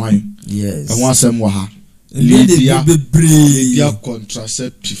 2 se hwan yes ehho asem wa ha Lydia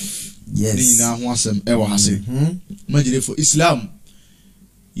contraceptive yes ni na ho asem e wa ha se imagine for Islam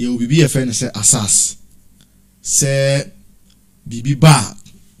ye obibi e fe ne se asas se bibi ba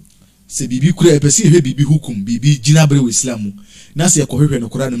se bibi kura epesi he bibi hukum bibi jinabre wa Islam na se ekohwehwe no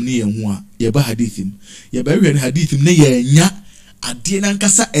kura nem ne ye hu a ye ba hadithim ye ba hwe ne hadithim ne ye nya ade na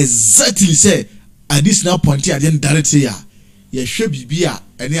nkasa exactly say hadith na point ade direct ya ye hwe bibi a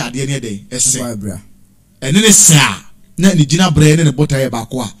ene ade ne de ese ene ne sa na ni jinabre ne bota ye ba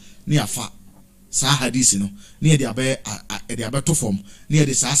ko a ne afa sa hadith no ne ye de abe to form ne ye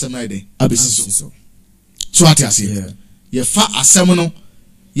de sa asem na de abesiso so ati ase ye fa asem no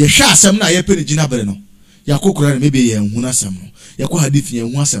ye hwa asem na ye pe ne jinabre no Yaakub Quran maybe ye hu asem no Yaakub hadith ye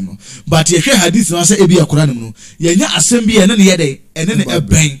hu asem no but ye hwe hadith no say ebi Quran no ye nya asem bi ye ne ye de ene ne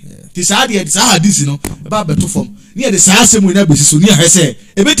eben ti sa de sa hadith no ba beto form ne ye de sa asem we na besiso ne ha say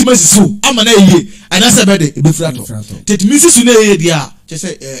ebetima siso ama na ye ana say be de ebefrato tetimi siso na ye dia che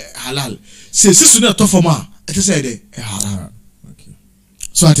say halal se siso na to form a che say de halal okay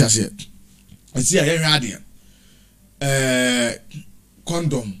so ati ase asi ya ye hwa de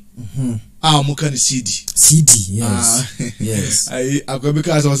condom mukani CD yes yes ai akobe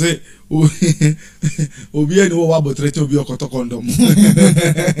ka so say obi eni wo wa botrete obi okoto condom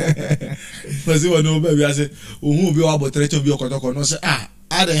fasi wo no ba bi ase ohun obi wa botrete obi okoto condom say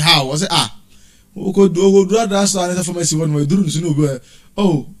aden how was say oko do da so an pharmacy won we duru nsu no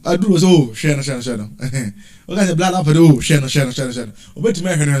obi aduru so share no o ka say blood up share no obeti me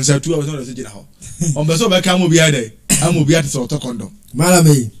hwene nsa 2 hours no say gina ho on be so be ka mo bi ade amobi ati so to condom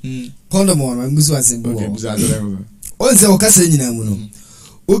malame condom on musu asem bo on se o ka se nyina mu no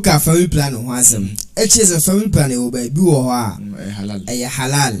o ka family plan ho asem e che se family plan e o ba bi wo ho a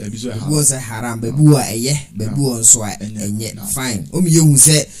halal bi wo se haram ba bi wo ba bi wo so a enye fine o mi yehu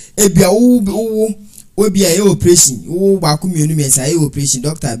se e bia wo bia ye operation wo ba ku mienu me say operation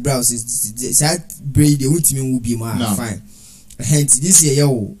doctor browse say brain dey wutimi wo bi ma fine hence this year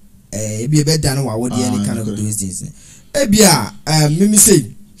yo be better than what any kind of those things. Ebia, mimi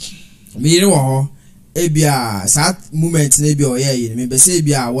say, me no ho. Ebia, that moment na be oye me be say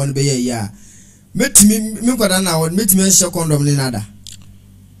ebia one be ya. Metimi me kwada na won metimi share condom ni nada.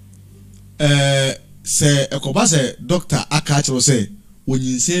 Say ekoba say doctor aka che say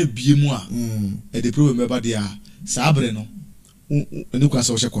onyinse bie mu a the problem be ba dia sa abre no eni kwa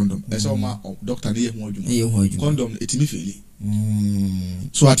say share condom. E say ma doctor ne ye hu adwuma. Condom etimi feli.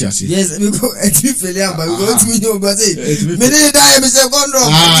 So what you say? Yes, because etimi feli amba because we know but say me dey die me say condom.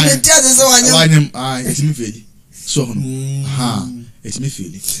 Me tell say wanyam. Etimi feli. So etimi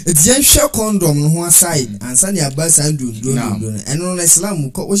feli. Etiyan share condom no ho aside ansa ne aba san do eno na Islam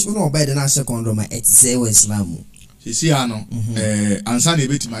ko wo no oba de na share condom a etise we Islam. See ano ansa na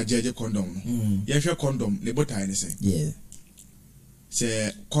ebeti ma jeje condom no. Ye hwe condom ne botai ne say. Yeah.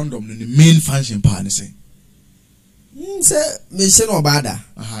 Say condom no the main function pa ne say. Say me se no bada.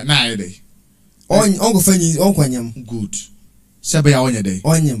 Na ye dey. On go fanyi on kwanyam. Good. Say be ya onye dey.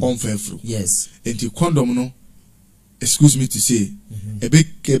 On fefru. Yes. Enti condom no excuse me to say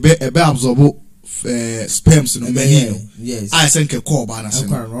ebe absorb sperms no many. Yes. I say nke call ba na say.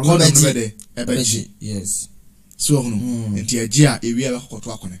 Condom no be dey ebe. Yes. So no enti agi a ewi ebe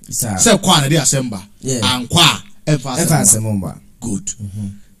kokoto akone. Say kwa na dey asemba. Ankwa efa asemba. Good.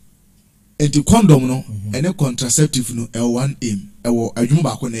 Enti condom no ene contraceptive no one aim ewo adwuma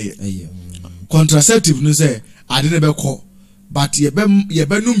ba ko na ye contraceptive no say ade ne be ko but ye be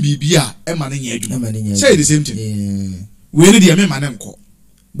num bibia e ma ne nya adwuma say the same thing we need ye me ma ne nko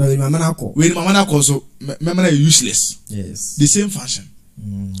but we mama na ko so me na useless. Yes, the same function.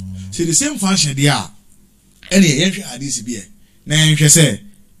 See the same function there ene ye hwe hadisi bi e na ye hwe say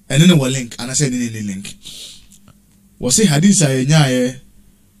ene ne wo link ana say ne link wo say hadisi aye nya ye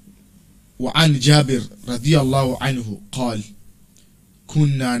وعن جابر رضي الله عنه قال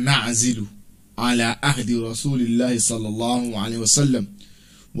كنا نعزل على عهد رسول الله صلى الله عليه وسلم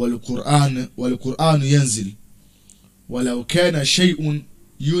والقرآن ينزل ولو كان شيء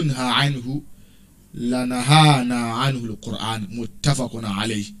ينهى عنه لنهانا عنه القرآن متفق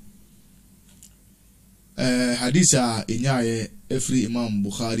عليه. حديث إنيا إفري إمام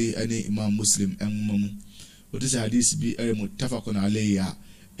بخاري أني إمام مسلم أمم وتس حديث بي متفق عليه.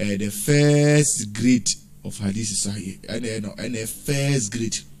 The first grade of hadith is sahih and the first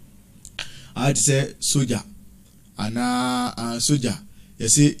grade I'd say soldier and soldier you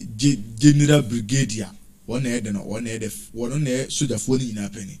say general brigadier one head no one head one on the soldier phone in a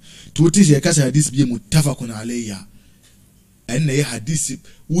penny to teach a casa hadith be mutafakun alayya and they hadith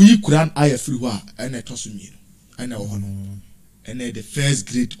we Quran ayah free wa and I toss me and I and the first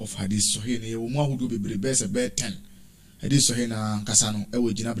grade of hadith so here ne wo who do be best about 10 hadith so here na kasano e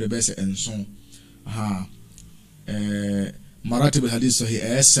we gina best and so aha maratib hadith so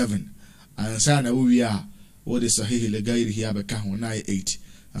here 7 and sana we are what is sahih le gairi here be ka ho na 8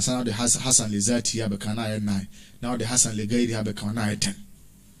 and now the Hassan Lizati here be ka na 9 now the Hassan le gairi here be ka na 10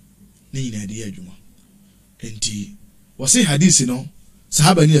 ni na de adwuma enti wasi hadith no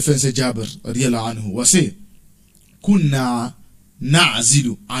sahaba ni efense Jabir radiyallahu anhu wasi kunna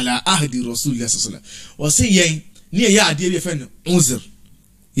na'zilu ala ahdi rasulillah sallallahu alaihi wasallam wasi yen ni ya ade be fen uzr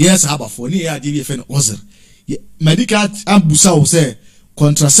yes sahaba fo ni ya ade be fen uzr medical abusa wo say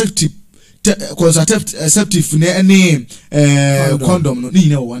contraceptive ne any condom no ni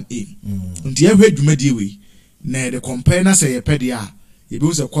na 1a nti ehwe adwumadi we na de compare na say ye pede a ye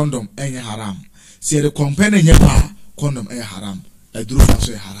be say condom enye haram say de compare na nye pa condom enye haram aduru fa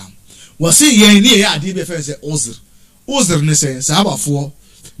so haram wasi yen ni ya ade be fen say uzr ne say sahaba fo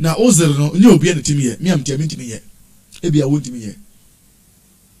na uzr no nye obi na timi ye me am timi ye e bia won timi ye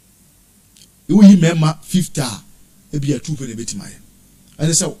e wo yi mema 50 e bia 2 pe ne betima ye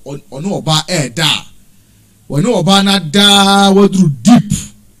and say ono oba da ono oba na da wadru deep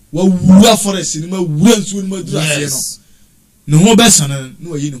wa wura forest ni ma wura nsu ni ma duru ase no ne ho besana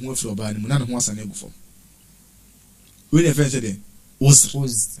no yi ne ho afiri oba ni mu na ne ho asane egu fom we ne fense de uzr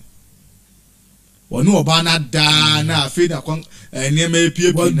ono oba na da na afi na kon ne ma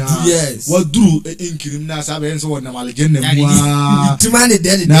epie bi na wadru inkirim na sabe enso wona malegen na mu timane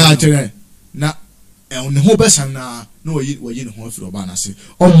de na tere na ne ho besana no we ne ho afiri oba na se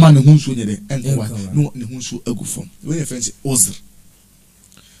o ma ne ho nsu nye de enwa no ne ho nsu egu fom we ne fense uzr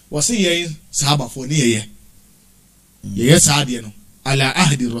wasi yen sahaba fo ne ye saade no ala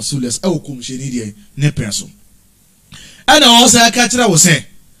ahdi rasulullah aw kum sheni de ne penso ana o sa ka kira wo se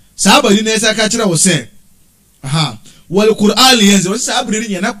sahaba ni ne sa ka kira wo se aha wal qur'an yanzu sahaba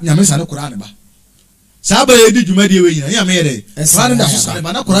ni na nyame sa ne qur'an ba sahaba ye di juma de we nyina nyame ye de qur'an da so sa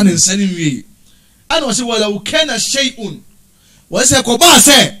ba na qur'an nsani wi ana wasi wala kana shay'un wasi ko ba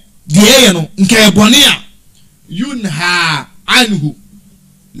se de ye no nke bonia yunha anhu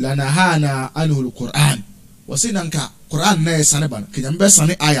lanahana anhu alquran wasinanka quran na sane ban kenyambe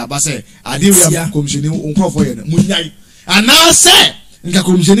sane aya ba se ade wi komsheni unkofo ye munyai ana se nka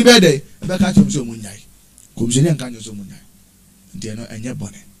komsheni be de be ka chomso munyai komsheni nka nyoso munyai ntie no enye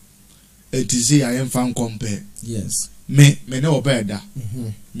bone etizi ya yemfa compare yes me ne obeda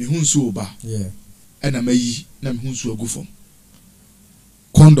me hunsu oba ena mayi na me hunsu agufom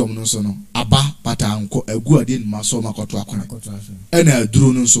condom no so no aba pata anko agu ade ni maso makoto akona ena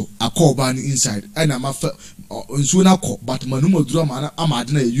aduro no so akoba ni inside ena mafa nsu na ko but manum aduro ama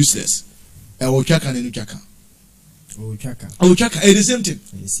ade na useless e wo twaka na ni twaka o twaka the same thing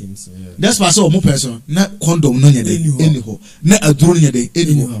that's why so mo person na condom no nyede anyhow na aduro no nyede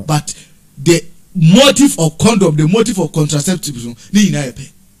anyhow but the motive of condom the motive of contraceptives ni na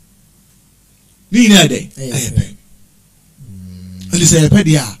yepe ni na dey yepe and say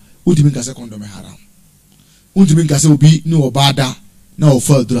pedia untimi nka say condom haram untimi nka say obi ni obada na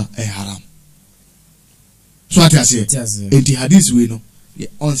ofadura haram so ati ase enti hadith we no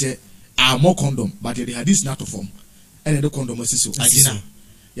on say more condom but the hadith not to form and the condom asiso agina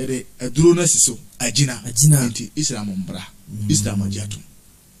ye de aduro na asiso agina enti islam mbra islam ajiatu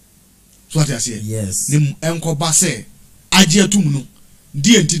so ati ase ni enko ba say ajiatu mu no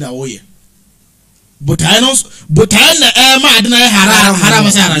die enti na wo ye butana ma adina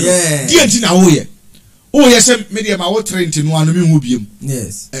haram sara di enti na wo ye se media ma wo trend no anu mi hu biem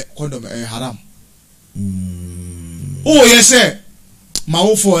yes condom haram o ye se ma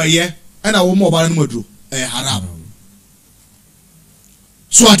wo fo ye na wo mo ba no maduro haram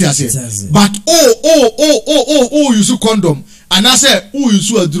so ati ase but use condom and I say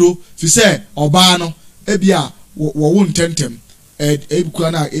use aduro fi say oba no ebia wo ntentem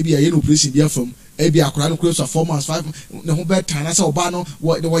ebukura na ebia ye no operation bia from ebi akora no kura so 4 months 5 ne ho better na say oba no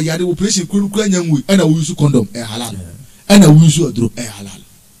wo yare operation kura nyanwu na wo use condom halal na wo use aduro halal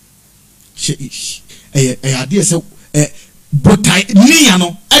ade say botai niya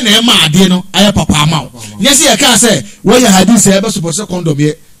no na e ma ade no aye papa ama nya say e ka say wo ya hadith e be support say condom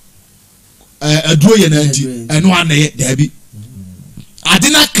ye aduro ye na nti eno anaye da bi ade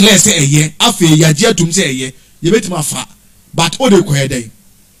na clear say eye afa ya je atum say eye ye betima afa but o de koye dai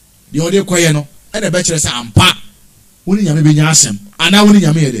de o de koye no ene be kire say ampa woni nyame be nya asem ana woni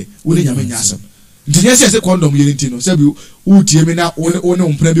nyame ye de woni nyame nya asem ntinya se condom ye ntino se bi utie me na one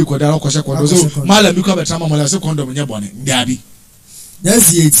ompra bi koda akoshe condom so mala mi ko betra mala se condom nye bone ndabi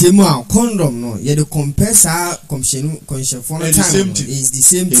that's the etiemu a condom no ye the compare commission for the time is the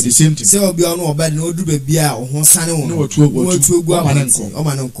same thing say obi ono obed na odu ba bia o ho sane wo no otu egu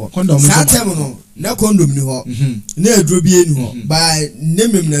amanenko condom sa time no na condom ni ho na aduro bi eni ho ba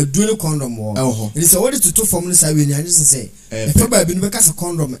nemem na aduro condom wo it is what to form no say we ni anye say e fa ba bi no be ka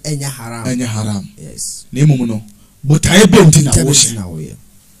condom enya haram yes na emum no botae benti na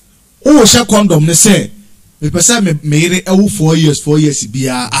wo sha condom ne say me pesa me yire ewu 4 years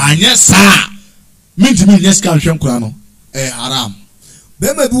bia anya sa mintimi nyes kan hwe nkura no haram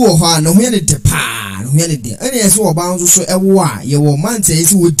be ma bi wo ho a no ho ye ne de pa no ho ye ne de ene yeso wo ba nso so ewo a ye wo manta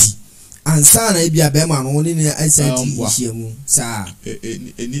yesi wodi ansa na bia be ma no ne asati ihyiemu sa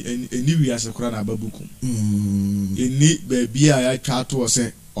eni wi ase kura na babukum eni ba bia ya twa to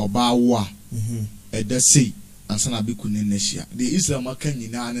se oba wo a eda sei ansa na beku ne nahia the Islam aka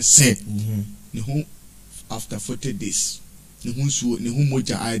nyina ne se ne ho after 40 days ne hu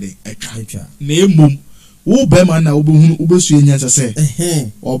moja aide etwa na emom wo be ma na obehu obesu enyansa se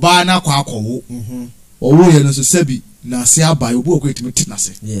oba na kwa akọwo owo ye no so sabi na se abai obo okwetimi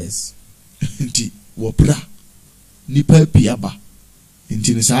tinase yes nti wo pra nipa piaba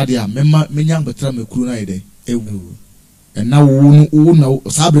nti ne saade a menya betra makuru na ide ewu na wo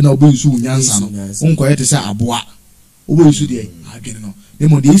na sabe na obesu nyansa no onkoye te se aboa obesu de adwene no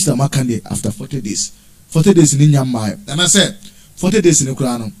nemo de Islam aka de after 40 days 40 days ni nyama and I said 40 days ni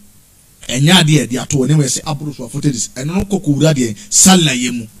kura no enya de de ato ne we se aburu so 40 days eno no kokowura de sala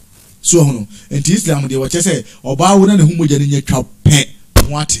yemu so hono enti Islam de wache se oba wo na ne humoja ni nyatwa pe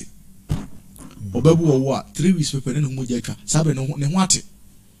hoate obabu wo a 3 weeks pepe ne humoja twa sabe ne hoate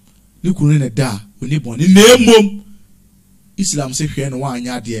ni kunu ne da oni bon ni nemom Islam se hwe no wa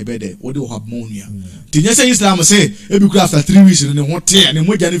anya de ebede wo de ho abmonua tinye se Islam se ebi after 3 weeks ne ho te ne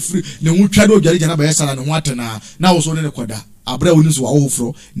moja ne free ne ho twa de ojare jana ba yesara ne ho atena na wo so ne koda abre woni so wa wo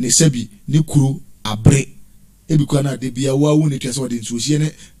fro ne sabi ne kuro abre ebi kwa na de bia wa wo ne twese wo de nso hie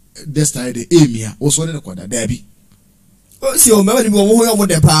ne destiny de emia wo so ne koda da bi o si o meba ni wo ho yo mo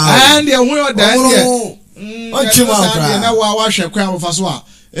de pa and e ho yo da e on chima kra na wa hwe kwa afa so a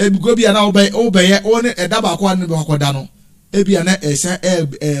ebi go bia na wo be ye wo ne eda ba kwa ne be koda no ebia na esa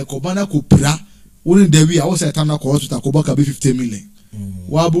kobana kopra woni dawi a wo se tam na ko hospital ko baka be 50 million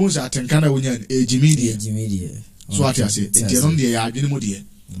wa bu nsa atenka na wonya ejimidie so ati ase enti no de ya adwene mu de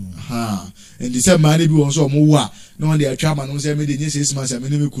ha enti se ma ne bi won so mo wo a na won de atwa ma no se me de nye 6 months a me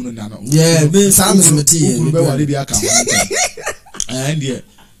ne me kunu na no yeah me sam smeti kunu be wale bi aka and yeah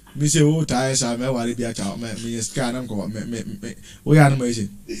me se wo ta esa me wale bi aka me scan am ko me wo ya no me se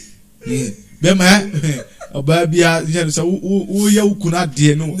be ma oba bia je so wo ya ukuna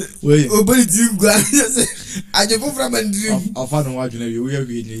de no we obali ti gwa aje fofra mandiri afa no wadwena we wo ya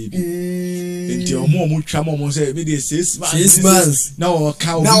we nye bi enti omo twa mo se me de 6 months na wo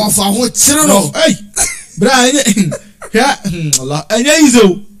ka na wo fa ho kire no hey bra enye ya Allah enye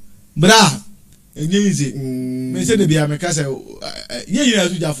izo bra enye ize me se de bia me ka se ye yina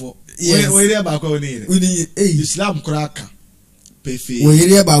su jafo we ire ba kwa oni Islam kraka pefe we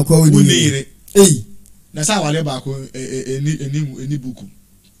ire ba kwa oni na sa wale ba ko eni buku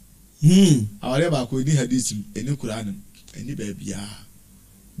awale ba ko eni hadith eni Quran eni bibia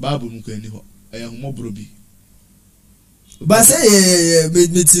babu nko eni ho homo brobi ba say me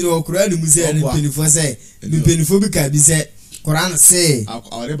no Quran mu say eni penifo say me penifo bi ka bi say Quran say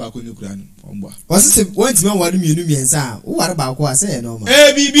awale ba ko eni Quran omba wase wanti man wadu mienu miensa wo ware ba ko say no ma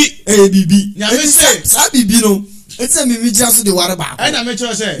bibi nyame say sa bibi no etse mi mija so de ware ba ko na me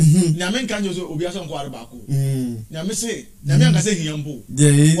cho say nyame nka njo so obi aso nko ware ba ko nyame say nyame nka say hiyambo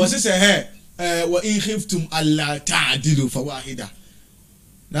wase say he wa in khiftum alla ta'dilu fa wahida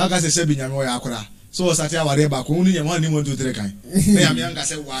na ka say bi nyame wo ya akora so sati aware ba ko ni nyame 1 2 3 kan na nyame nka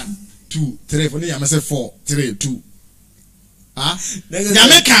say 1 2 3 for ni nyame say 4 3 2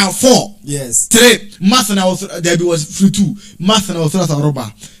 nyame ka 4 yes 3 math na there be was free 2 math na was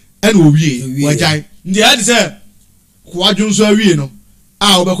roba and owie wajai ndi had say kwa junso awie no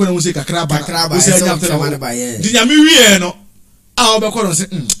a obekọ na wose kakra ba se anya after ba ye di nyame wie no a obekọ no se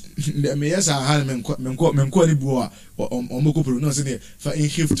me yesa ha menko ni buo a omekopro no se ne fa in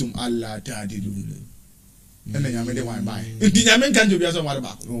khiftum alla ta'dilu ene nyame de wan bai di nyame nka njo bia so ware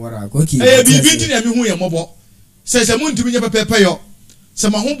ba ko bibi di nyame hu ye mobo se muntimi nye pepepe yo se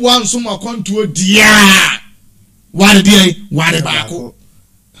ma ho boa nso ma kontuo dia ware dia ware ba ko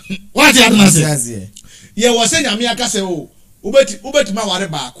what you adna say ye wo se nyame aka se o ubeti ma ware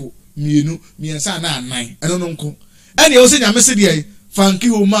ba ko mienu miensa na anan eno no nko ene wo se nyame se dia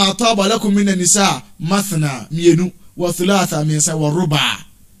fankihu ma taba lakum min an-nisa mathna mienu wa thulatha minsa wa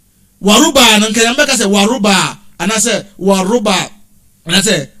ruba nan kan yamba kase wa ruba anase wa ruba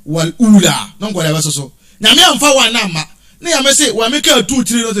anase wal ula non ko lewa so nyame amfa wa na ma na yame se wa meka 2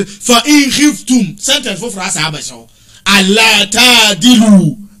 3 no fa in khiftum sentence for frasa abasho alla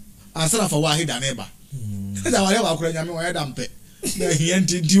tadilu asara fa wahida neba da wale wa kura nyame wa yada mpe na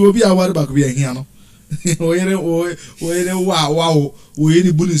hienti obi aware ba ko bi ahia no oyere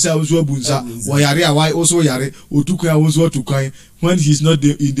oyere bunisa oso bunsa oyare awai oso yare otukwa oso otukwan when he is not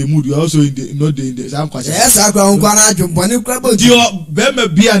in the mood you are also not in the sam kwase yes akwa nkwa na adwumpo ne kura bo dio be ma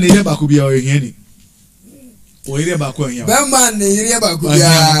bia ne ye ba ko bia ohia ni oyere ba ko ohia be ma ne yire ba ko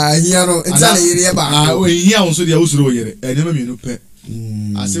bia ahia no nta ne yire ba ohia onso dia osoro oyere enema mienu pe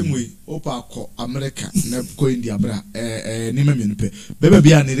asemwe opa ko America na ko India bra enema mienu pe be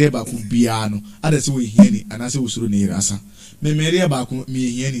bia ne re ba ko bia no ada se we hia ni anase osoro ne yere asa me mere ba ko me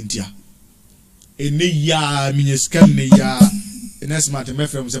hia ni ntia ene ya minyeska ne ya ene smart me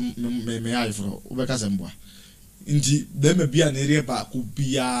frem se me ayi fro obeka se mboa nti be me bia ne re ba ko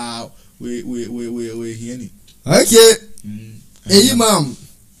bia we hia ni okay Imam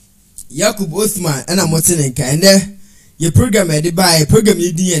Yaakub Osman ana motenenka ene ye program e de buy program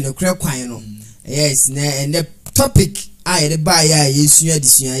ye din no kra kwan no yes na and the topic I de buy ya yesua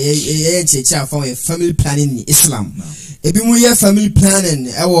disua ye cheche afon ye family planning in Islam ebi mu ye family planning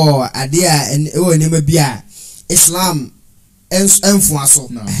ewo ade a ewo nema bi a Islam enfo aso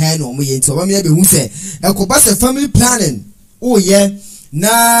he no mo ye nti oba me be hu se ekoba se family planning o ye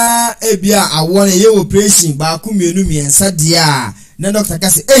na ebia awon ye operation ba ku mienu miensa de a na doctor ka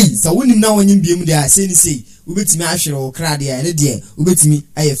say sa wonim na wonyim biem de a say ni say ubetimi ahwere wo kra de a ne de ubetimi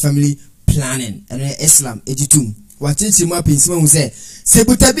aye family planning and Islam ejitum wachichi mu apensima hu say se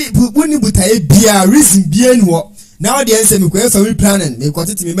butabi woni butaye bia reason bia ni wo na wo de ense me ko family planning me ko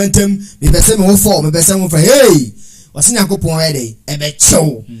tete me bentam me bese me wo for me bese me for hey wasi Yakopon we de e be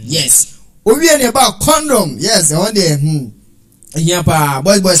chew yes owie ne ba condom yes on de here pa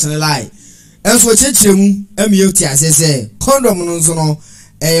boys and lie enso chechemu amiye ti asese condom no nso no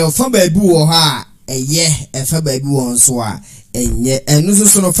fa baabi wo ha fa baabi wo nso a enye enu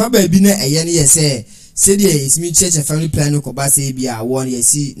so no fa baabi na ne yese se de ismi church family plan ko ba se bia won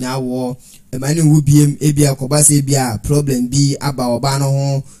yesi na wo emani wo biem ebia ko ba se bia problem bi aba oba no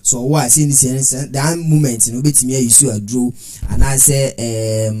ho so wo a se ni se that moment no betimi ayisu adro ana se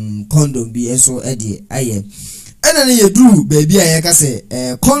condom bi enso de aye ena ne yeduru baby a yeka se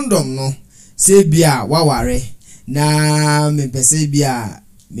condom no se bia waware na me pese bia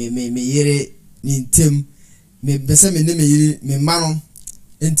me yere ni ntem me pese me ne me yere me ma no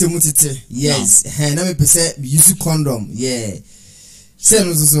ntem tete yes na me pese use condom yeah se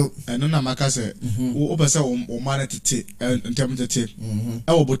no so eno na maka se wo pese o ma na tete ntem tete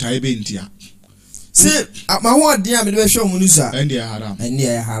e wo botae be ntia se ma ho adin a me be hwe mu nusa ende haram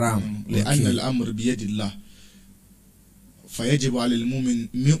li anna al-amr bi yadillah فيجب على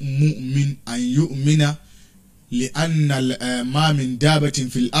المؤمن أن يؤمن لأن ما من دابة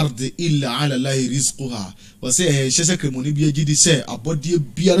في الأرض إلا على الله رزقها وسي شسك مني بيجي سي أبودي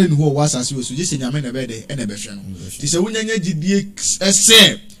بيارين هو واساسي وسوجي سنيامين أبدا أنا بفشانو تسوي نيجي جدي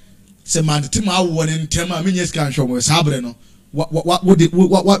سي سمان تما وانن تما من يسكان شو مسابرنو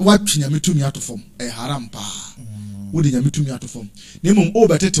what nyame tumi atofom haram pa wo de nyame tumi atofom nemum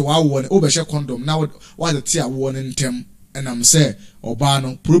obetete wa wo ne obehye condom na wa de tia wo ne ntem enam say oba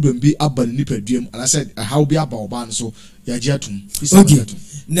no problem bi aba ni nipaduam and I said how bi aba oba no so ya je atum okay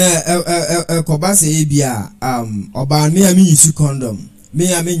na ko ba say bia oba me am use condom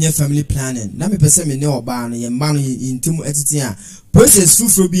me am nye family planning na me pese me ne oba no ye mba no intim etiti a process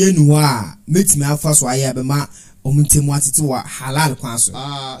fufuro bi enu ho a metimi afa so aye be ma omuntemu atete wa halal kwanso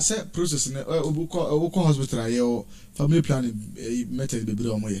say process ne obuko hospital aye family planning method be bire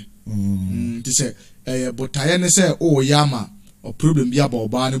omoye ti say botaye ne say o yama o problem bi aba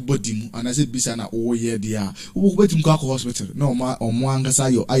oba ne body mu and I said bisa na o ye dia wo betim ko hospital na omo angasa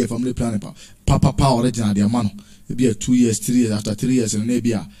yo aye family planning pa original dia ma no be 2 years 3 years after 3 years na be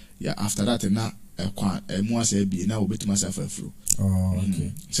ya after that na kwa mu asa bi na obetima sa afro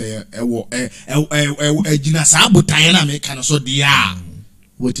okay say gina sa botaye na me kan so dia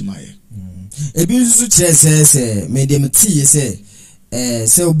wetima ye ebi nso kire se me dem tie se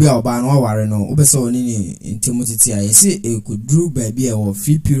se obi a oba no ware no obese oni ni ntemu titi a yesi ekudru baabi e wo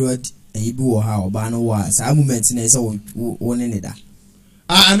free period ebi wo ha oba no wa sa moment na se wo ne da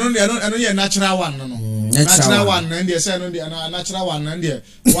ano ye natural one no natural one na ndie se no ndie natural one na ndie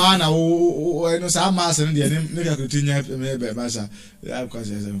wa na wo no sa ma se ndie ne ka kutinya me be ba sa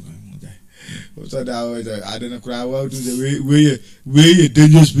because So that was I don't know cry well to the way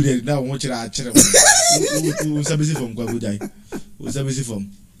dangerous period now watch it at who's a busy from Kwabudai. Who's a busy from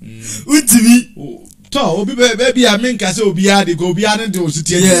Utimi. To baby I mean Casa Obiadi go beyond the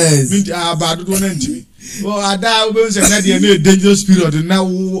city. Yes, about one entry. Oh, I doubt was a dangerous period now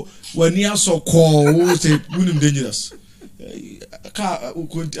when you so called say William dangerous. Car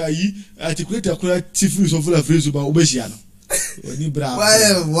could I take a Tifu so full of phrase about Obesiano. Wow,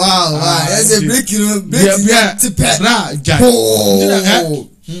 that's a break, yeah, to pet. I'm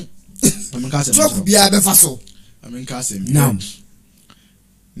Talk be a befaso. I'm in Cassim now.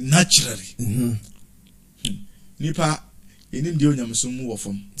 Naturally, Nipa in India, some war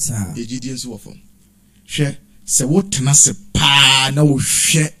from the GDN's war from. Share, say what tenase pa na wo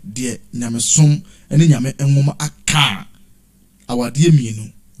share dear Namasum and Yame and Mama a car. Our dear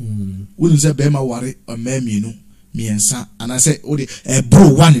Mino, wouldn't say Bema worry or Memino. Miensa and I say odi bro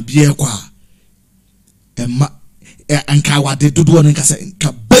one bia kwa ma anka wade dodo no nka say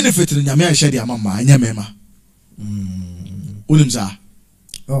nka benefit no nyame a hye dia mama anya mema unimza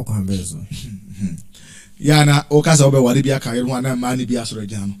o kwa bezo ya na o kasa obe wade bia ka yero na ma ni bia soro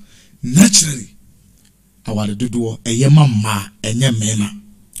gina no naturally awade dodo mama anya mema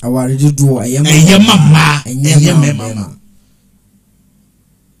awade dodo mama anya mema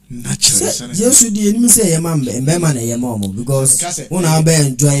naturally Jesus di eni say yema mbema na yema omo because una be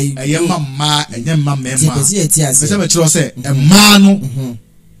enjoy yema ma enyema mema pese eti ase pese me kiro say ema no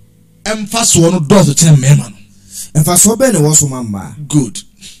emfaso no dozo kire mema no emfaso be ne wo so mamba good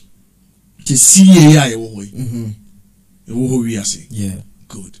ti see ya ye wo hoyi e wo ho wi ase yeah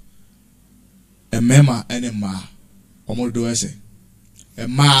good emema ene ma omo do ese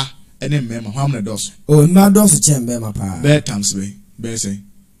ema ene mema ho am na dozo oh ma dozo kire mbema pa be times be say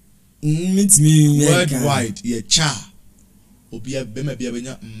meet me worldwide ye cha obia bema bia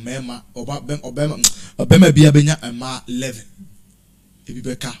benya mema obema bia benya ema 11 ebi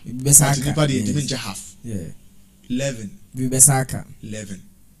beka nipa de edimi nje half yeah 11 bi besaka 11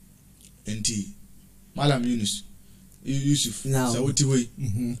 enti malam Yusuf sa woti hoyi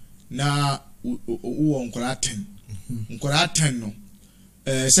na wo nkora 10 nkora 10 no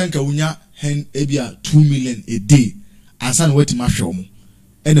senka wunya hen ebia 2 million a day ansa na wati ma hwe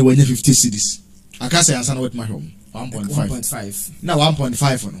and when you 50 cities, I can't say answer what my home 1.5 now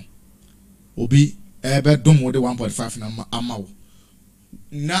 1.5 no obi bedom with the 1.5 na amao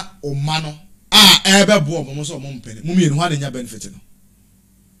na o mano bo mo so mo mpene mo mienu ha na nya benefit no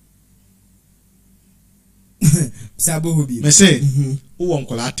sabo hobi me say wo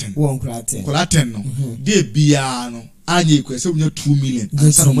nkola 10 no de bia no anya ekwese wo nya 2 million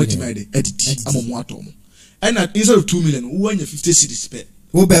answer no mati made edit amomo atomo and instead of 2 million wo anya 50 cities per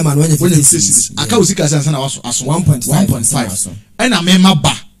wo be man when you 50 cities aka usika sansa na waso 1.5 and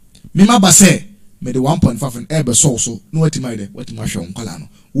mema ba say me the 1.5 and ebe so no wati made wati ma hwe nkola no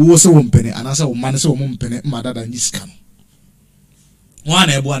wo se wo mpene anasa wo man se wo mpene ma dada nyiska no wa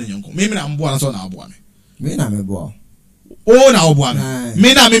na ebo an nyonko me na mbo an so na abo me na mebo o na obo an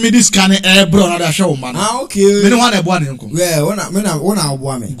me na me this can ebro na da hwe wo man okay me na wa na ebo an nyonko yeah me na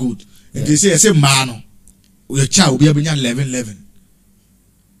obo am good and they say man no we cha obi abenya 11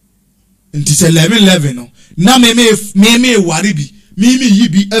 nti se 11 no na me ware bi me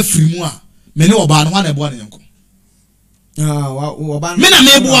yibi afrimu a me ne oba no wa na ebo an nyonko oba me na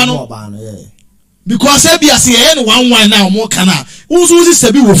me ebo ano yeah because e bia se e no one na omo kana unso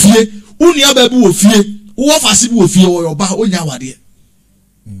se bi wo fie unia ba bi wo fie wo fase bi wo fie wo oba onya wade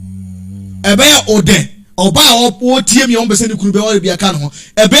ebe ya ode oba o tie mi on be se ni kuru be wo bia ka no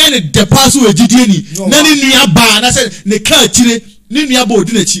ebe ne de pass wo gidie ni na ni nua ba na se ne ka kire ni nua ba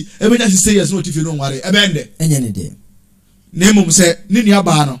odi na chi ebe nya 6 years no tifie no ware ebe nde enye ne de na mum se ni nua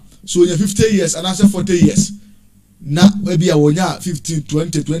ba no so onya 50 years and say 40 years na ebia wonya 15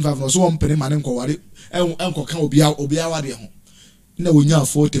 20 25 no so won pene mane nko ware enko ka obia ware ho na wonya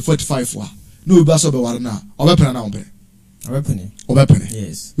 40 45 wa na obi aso be ware na obepena na obepene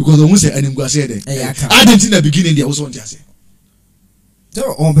yes because omu say animguase de identity na beginning there also ntia say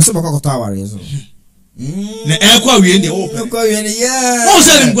so on be so ba kwakota ware so na ekwa wie ne wo ekwa wie ne yeah o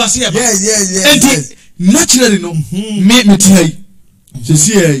say animguase ba yes naturally no me tie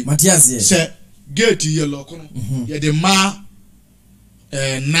se Matias yes se gate yellow kono ye de ma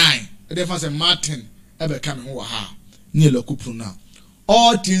 9 de fa say Martin ebe come ho ha ni yellow kupru na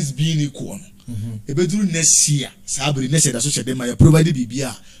all things being equal ebeduru next year sabri next year da so shede ma ya provide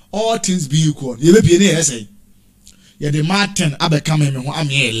bibia all things being equal ye be pie ne ye say ye de ma 10 abe come me ho am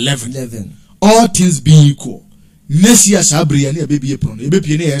 11 all things being equal next year sabri ya ne be bie pro no ye be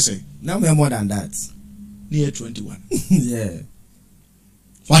pie ne ye say now we are more than that near 21 yeah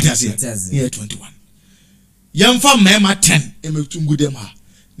What is it? Near 21. Young farm mema 10 emetungu dem ha.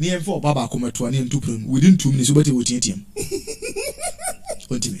 Near for Baba come to an end within 2 minutes what you him.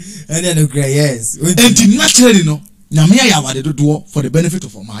 And then okay, yes. And naturally no. Namia yawa de do for the benefit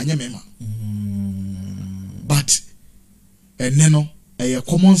of my mema. But and neno a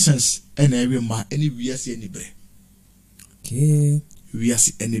common sense and every ma any we see any bre. Okay. We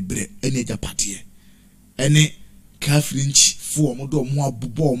see any bre any japatie. Any Catherinch for modo mo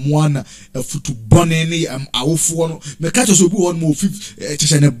abubo mo ana afutu bone ne awofo no me catch so bi won mo fif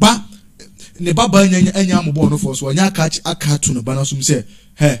chese ne ba anya ambo no for so anya catch akatu no bana sum say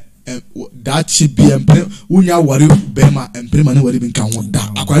he that should be empre unya ware bema empre ma ne ware bi nka ho da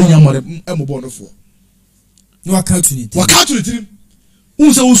akware nya more ambo no for no akatu ni tirim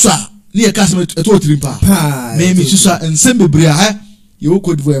unse usa ne e kasem eto tirim pa me mi susa ensem bebre ha you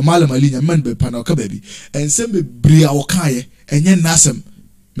could wear Malamalinia man be panoka baby and send me bria or kaye and yen nasem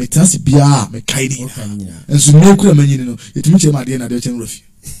me tansi bia me kaini and so no kura menino it means my dear na de chen rofi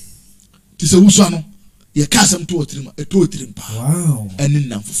ti se usano ye kasem to otrim pa wow and in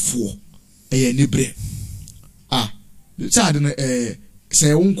nam for e ni bre sad na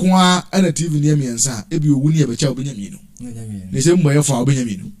se wonko a na tv ne miensa e bi owu ne e be cha obanyami no ne se mboye fa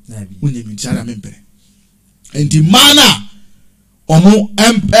obanyami no unyami chara mempere enti mana omo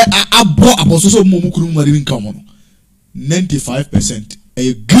abo abososo mo mukuru nwari nka omo no 95%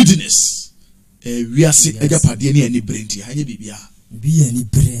 a goodness wiase ejapade ne ani brenti hanye bibia bi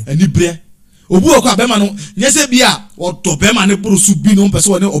ani bre obu okọ abema no nyese bia oto bema ne burusu bi no mpese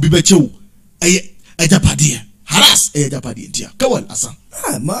woni obi be chewu ejapade haras ejapade ntia kawal asan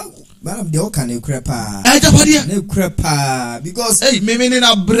Madam de oka na ekrepa ejapade na ekrepa because me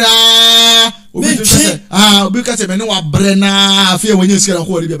na bra obi ka se me ne wa bre na afia wonye sikara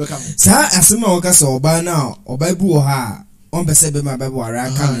ko ori bi beka sa asema woka se oba na oba bu ha on pese be ma be bo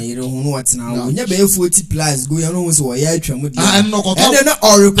ara ka na yire hu no watena wonya be 40 plus go yan no so wo ya atwa mu dia and then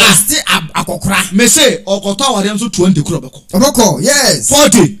no request akokora me say okoto aware so 20 kro beko oboko yes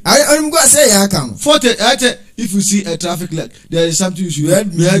 40 I go say ya kam 40 if you see a traffic light there is something you should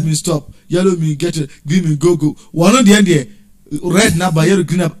help me stop yellow me get it green me go one on the end there red na by yellow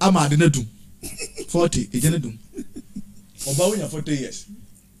green up ama de na dum 40 e je na dum oba wonya 40 years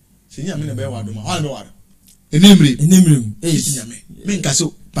senya me na be wa dum ha na be wa enemrem sinyame me nka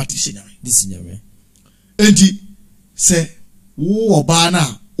so party sinyame disinyame enti se wo oba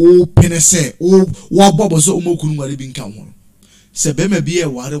na o pene se wo bobo so o mokunu ngare bi nka ho se be ma bi e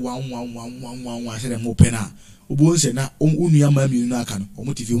ware 1 se dem open a obo nse na onua ma mi nu aka no o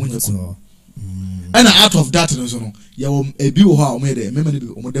motifi ho nyako and out of that no so no ya wo ebi wo ha o me de mema ne bi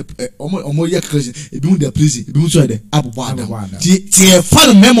o mo ye crazy ebi mu de prison ebi mu so de abobo adam ti e fa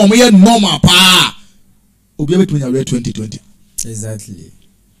no mema o mo ye normal pa obi abetu nya 2020 exactly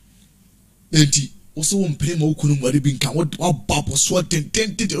enti also won pay ma okunu nware bi nka wo babo so ten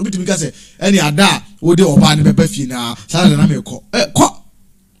obi timi ka se any ada wo de oba ne beba fi na sala na me ko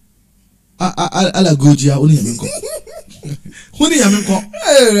ala gojia oni ya me ko oni ya me ko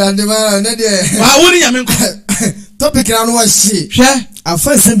ande mara na de oni ya me ko topic na no wa shi hwe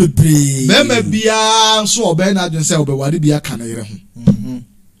afa se bebre mema bia so oba na adwen se oba ware bia ka na yere ho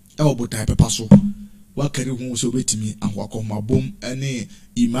e obotai pepa so wakari hu so betimi ahwakọ mabom ene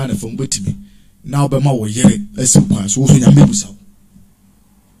iman fo betimi na obema wo yere asimpa so so nyame busaw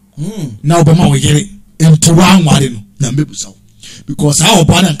na obema wo yere enti wa nware no nyame busaw because how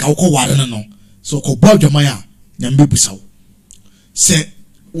oba na nka wo ware no so ko bodwaman a nyame busaw se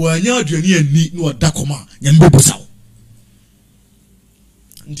wanya aduani ani no odakoma nyame busaw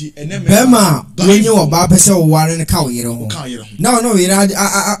ndi eneme bema wenye oba pese wo ware ne ka wo yere ho no yere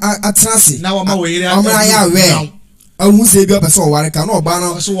atrase na wa ma wo yere amra ya we awu se bi pese wo ware ka no oba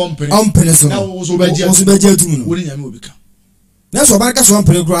no so wompene so na wo so beje atum no woni nyame obika na so oba ka so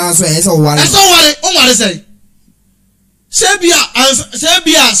wompene kura so e se wo ware o ware sei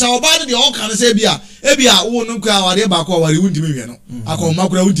sebia sa oba de o kan sebia ebia wo no kwa ware ba kwa ware wuntimi hwe no akoma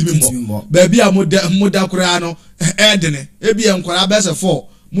kura wuntimi mbo ba bia moda kura no edene ebia nkwara bese 4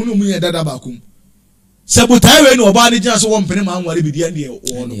 munu munye dada bakum sabotai we no oba ne gina so wo mpene ma nware bi dia ne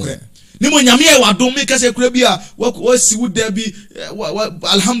wo no kure ni mo nyame e wadom me kase kura bia wo si wuda bi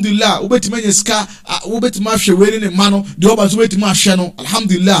alhamdulillah obetima nyeska obetima hwe we ne ma no de oba so obetima hwe no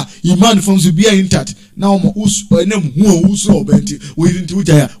alhamdulillah iman from so bia intact na o us enam hu so obenti wo yinti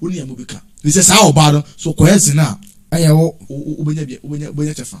wujaya woni yam obika ni se sa oba no so ko ezina ayawo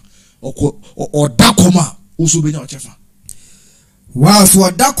obenya chefa odakoma uso benya ochefa Wow, so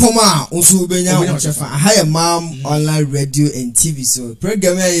that koma also benya ochefa high Imam online radio and TV so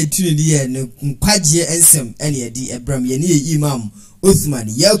program ya tune die no nkwaje ensem ene ye di Abraham ye ne Imam Osman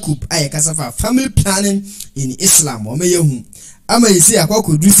Yaakub ayekasafa family planning in Islam o meyehu ama yesi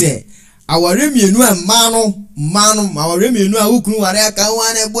akwakodu se aware mienu mano aware mienu a ukunu ware aka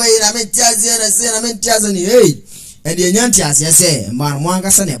wane boy na metiaze na se na metiaze ni hey and ye nyanti ase se man mo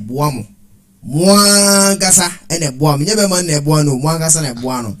ankasa na eboa mo mwangasa ene boa me nyebe man na boa no mwangasa na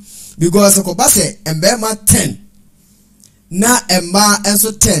boa no because ko base embema 10 na emma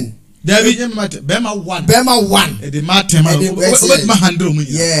enso 10 David bema 1 e de ma 10 what ma 100 mu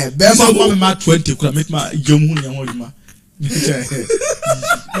yeah bema ma 20 kura make ma jom hu ne ho yuma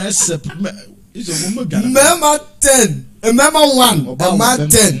yes iso mo gana bema 10 emma 1 emma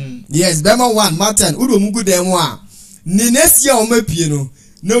 10 yes bema 1 ma 10 udo mu gude mu a ni nesia o mapie no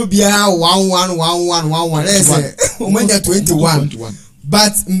no bia 11 let's omanya 21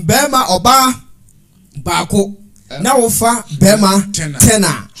 but mbema oba bako na wofa bema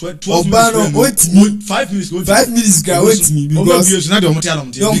 10 oba no otimi 5 minutes gra otimi because na de omo tia no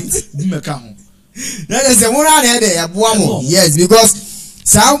bi meka ho na de se mo na na de yaboa mo yes because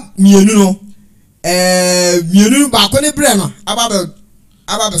sa mienu no mienu bako ne bre no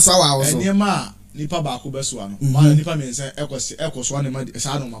aba be so wa wo so enema nipa ba ko beso ano ma nipa mense ekoso ane ma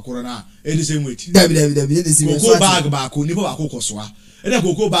sa no makoro na edi se nweti dabi edi se ko bag ba ko nipa ba ko koso a ede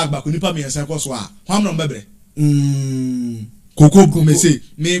ko bag ba ko nipa mense koso a hwam no bebre koko mese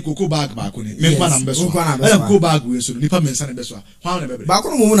me koko bag ba ko ni me kwa na beso ede ko bag we so nipa mense na beso a hwam no bebre ba ko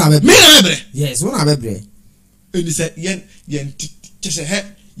no mo na bebre me na bebre yes mo na bebre edi se yen tese he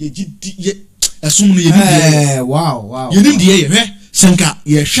ye gidi ye esum no ye di wow ye dim di ye he senka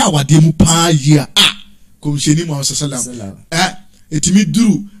ye hwa wade mu pa yia komsheni mu sallam etimi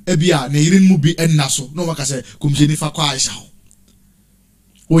duru ebia na yirin mu bi ennaso no maka se komsheni fa kwa Aisha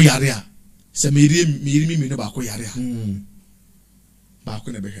o yare a se mi no ba ko yare a ba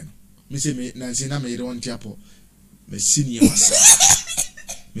ko na behwe no mi se me nansi na me yire won tiapo me sini masa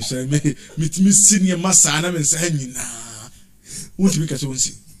me se me timi sini masa na me se hanyina wonti ka se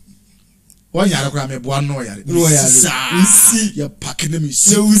wonsi one yare kwa me boa no yare si ya pakene mi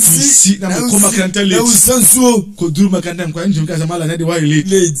si na me koma kranta late na usansuo ko duru makanta kwa njum ka samala na de wa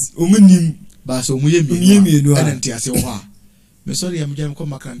late omunim ba so muye mi no enti ase wo ha me sorry ya mjam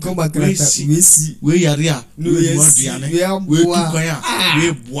koma kranta we si we yare a we mo duane we tu kwan a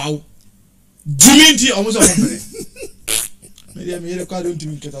we boa jiminti omo so kompere me yere kwa don't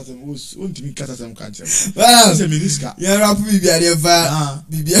mi kata sem won't mi kata sem kan sem se meniska ya rapu bibia de va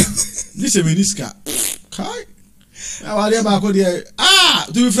bibia ni se meniska kai na wale ba ko de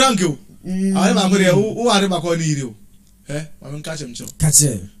to be frank o wale ba ko de o wale ba ko ni ire o ma men ka sem cho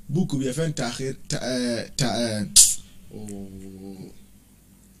kache book bi fen tahir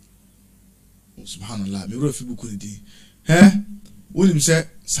subhanallah me ro fi book ni di wonim se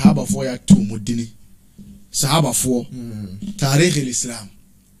sahaba fo ya to modini sahaba fo tarikh al-islam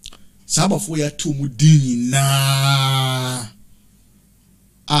sahaba fo ya to modini na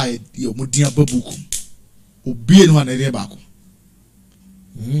ai yo modin ababuku obie no na ire baako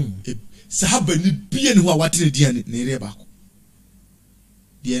sahaba ni bie no awate ne dia ne ire baako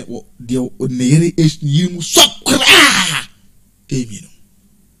de o ne ire yimu sokra emi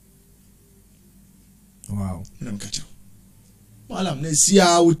no wow na mkacha malam na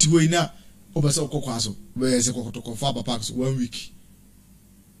sia wotiwo ina obese okokwa so be se kokotoko fa papa so 1 week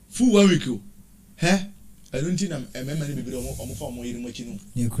full 1 week o alunti na emema ni bibire omo fa omo yiri machi no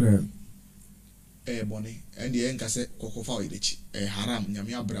ye kra boni and ye nka se kokofa o yirechi haram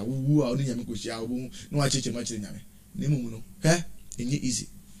nyame abra wu a oni nyame kohia obo no acheche machi nyame ne mumu no enye easy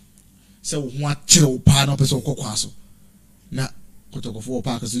se wo ho akere wo pa na obese okokwa so na kotokofo o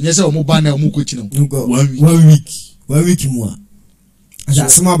pa so nye se omo ba na omo kochi no 1 week mu a aja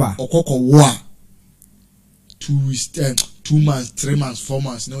smaba okoko wo a 2 weeks 2 months 3 months 4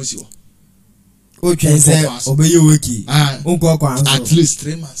 months no si wo okay say obeye weki onko anso at least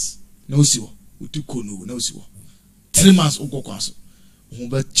 3 months no si wo utuko no si wo 3 months onko anso ho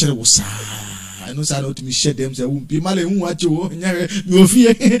ba kire wo sa I know say not me share them say wumpi male hu ache wo nya mi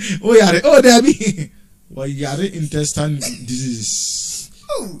ofie o yare o da bi wo yare intestine disease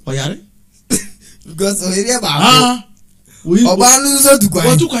o yare because o area ba oba nu so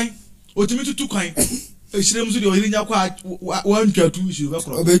tukwan otimi tutukwan ehirem so de o nya kwa wantwa tu issue be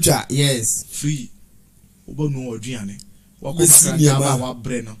kro obetwa yes free oba nu oduane wakoma kan wa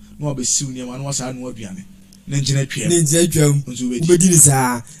bre no na obesiw ni ma na wasa nu oduane na njina twam ubedini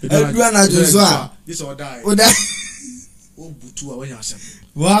saa adua na jozo a this or die oda o butu a wanya asem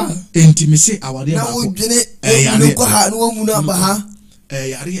Wow. Intimacy aware na ba wo ko. dwene no ko ha no wo mu na ba ha.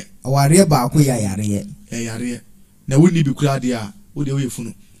 Yare. Aware ba ko ya yare. Yare. Na woni bi kura de a wo de wo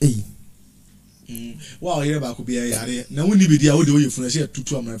yefunu. Wow, yare ba ko bi yare. Na woni bi de a wo de wo yefunu se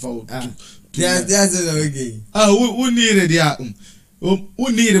tutu amrefa wo. That's okay. Woni re de a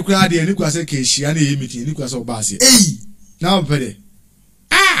woni re kura de ni kwa se ke hia na ye meeting ni kwa se oba se. Na obede.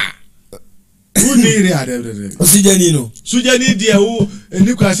 Woni re ade. Osujani no. Sujani de wo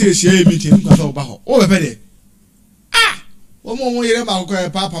ni kwa se hia ye meeting ni kwa se oba ho. O bede. Omo yere ba ko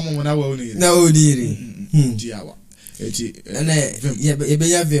papa mo na wo ni. Na wo ni re. Diawa. Eti ene ye be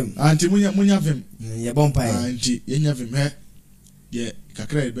ya vim. Anti munya vim. Ye bompa ye. Anti ye nya vim he. Ye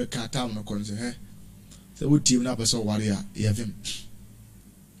kakra be ka tam no kon se he. Se wo team na person ware a ye vim.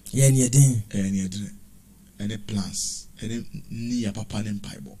 Ye ni edin. Ni edin. Any plans. Any ni ya papa ne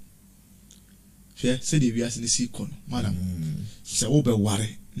mpaibo. Hwe se de wiase ne si kono. Madam. Se wo be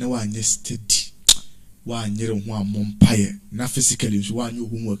ware na wa anye steady. Wa nyere ho amom paye na physically so wa nyu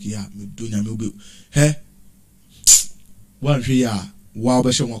homework ya me do nya me obe he wa hwe ya wa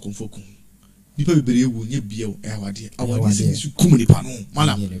obehye ho akonfoku nipa bebere ewu nye bie awade se su kum nipa no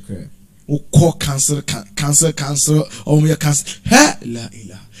mala o call cancer o me cancer he la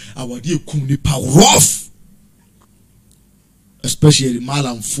ila awade kum nipa rough especially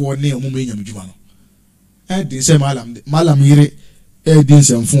malam for ne o mo nya medwuma no e din se malam yire e din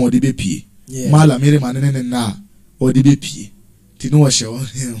se mfo de be pie mala mere manene na odi be pie ti no hye ho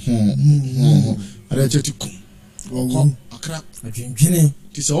ara cheti kum oko akra adwendwene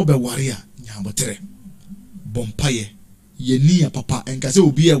ti se obe ware a nyabotere bompaye ye ni ya papa enka se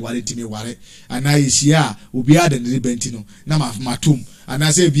obi e ware ti me ware ana yisia obi ada ne benti no na matum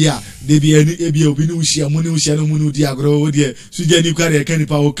ana se bia de bia ni ebia obi ni uhia mu ni uhia no mu ni di agro o de suje ni kware ka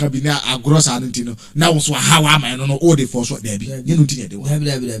nipa o kabina agro sa no ti no na wo so hawa man no o de for so da bi ye no ti ne de wa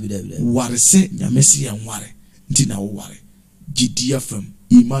ware se nyamesi ya ware nti na wo ware gidi afam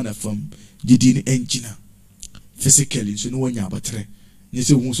iman afam gidi ni engina physically so no wanya abatere ni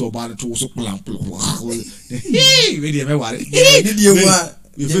se hu so ba no to so plan we dey me ware ni die wa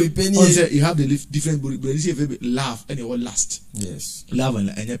you have the different but you see if laugh and you last. Yes. Love and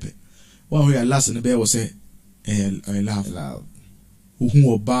enyepe. One who last and the bear was say laugh.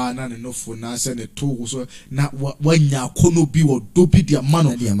 Who oba na no for na say the two so na when ya kono bi or do be their man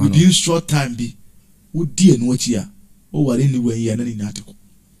within short time be wo die no achia o ware ni wan ya na ni natiko.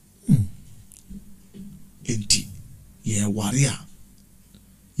 Enti ye warrior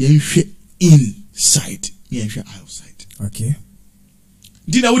ye hwe inside ye hwe outside. Okay.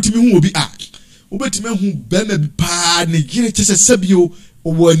 Dina wotimi hu obi wobetime hu bema bi pa ne gire chese sabio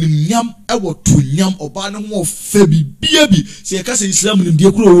owanim nyam ewo to nyam oba ne ho ofa bi bia bi se ye ka se Islam nim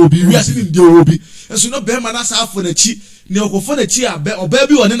de kuro obi wiase nim de obi enso no bema na sa afo na chi ne okofo na chi abe oba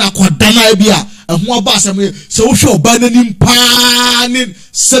bi woni na kodana bi a ho oba asem se wo hwe oba nanim pa ne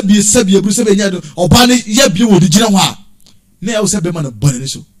sabie bru sabe nya do oba ne ya bi wo di gina ho a ne ya wo se bema na bone ne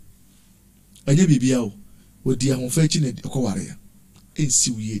so anya bibia wo odi ahonfa chi ne ekoware ya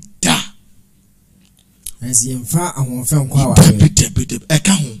ensi wiye da asi emfa ahonfa nkwa wa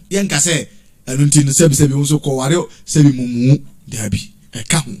eka ho yenka se enu nti no sebi nso ko ware sebi mumu dabi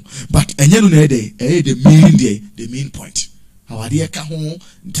eka ho but enye no na ede the main point awade eka ho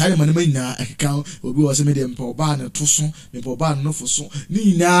ntare manema nyina eka obi wo se me de mpa oba na to so me mpa oba no fo so ni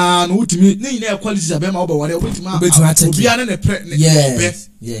nyina no utimi ni nyina quality abema oba ware obetima obi ana ne pre ne obe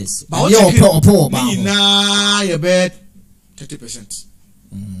yes ba ye opo oba ni na ye be 30%.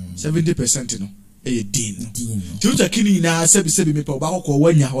 70% no e din. Tuta kini na sebi me pa oba kokko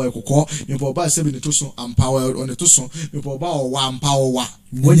wanya ho ekokko me pa oba sebi ne to so empower on to so me pa oba o wa empower wa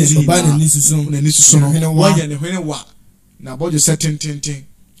wanya ni ba ni susun no wanya ne hwene wa na bojo certain tin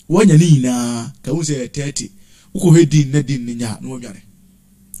wanya ni na ka wo say 30 uko he din na din nya no wanwane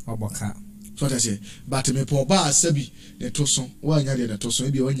oboka so that say but me pa oba sebi ne to so wanya de ne to so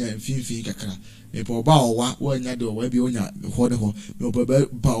e bi wanya mfimfin kakra me pa oba owa wanya de owa bi onya ho de ho me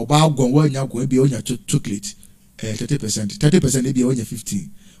oba gon wanya gon bi onya chocolate 30% e bi onya 15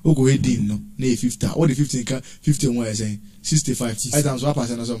 ogo he din no na 50 what the 15 ka 15 why say 65 I don't so pass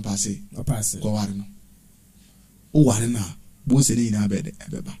na so pass ko ware no o ware na bo se ni na bede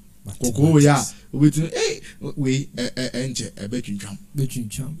ebeba koko ya obetu we enje ebetwintwam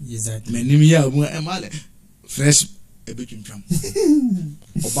exactly menim ya mu emale fresh ebetwintwam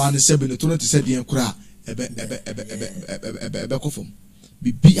oba ne sebe ne to no te se de enkura ebe kofom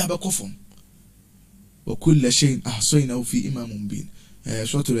bibi abekofom wa kullu shay'in ahsaynahu fi imamin mubin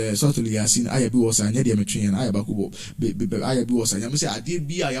sɔtole yasin aya bi wɔ sa anya deɛ metwe yɛn aya baako bɔ aya bi wɔ sa nyame sɛ adeɛ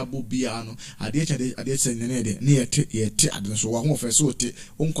bi a yɛabɔ bia no adeɛ kyɛ adeɛ sɛ ne de ne yɛte ade so waho fɛ so te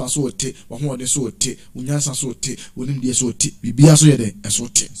wonkwa so te waho ɔde so te wonyansa so te wonim deɛ so te bibia so yɛ de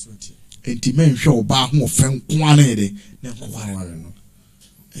ɛso te enti menhwɛ ɔba ho fɛ nko ana yɛ de ne nkware no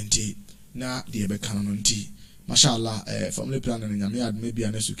enti na deɛ bɛka no nti mashallah family plan no nyame adme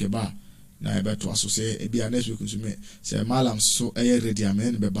bia na sukeba na ebeto aso se ebia next week nsume se malam so ready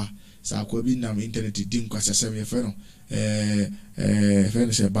amen beba sa akwa bi na internet di nkwa sesem ye fe no fe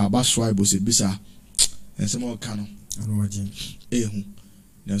no se baba swipe bo se bisa ensem o ka no ano waje ehu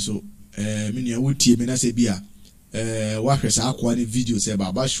na so me nua wotie me na se bia wa hwɛ sa akwa ni video se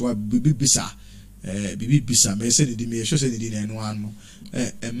baba swipe bibi bisa me se di me hwɛ se di na eno ano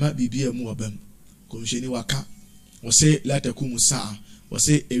emma bibia mu obam komsheni waka wo se latakum saa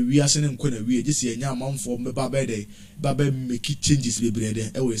wose ewiase ne nkɔ na wie gye se anya amanfo meba bɛde ba make changes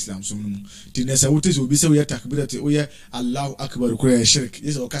bebrede ɛwɔ islam so no mu ti ne sɛ wote sɛ obi sɛ woyɛ takbirate woyɛ Allahu akbar ko yɛ shirk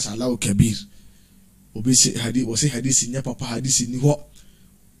yɛ sɛ wɔkasa Allahu kabir obi sɛ hadisi nya papa hadisi ni hɔ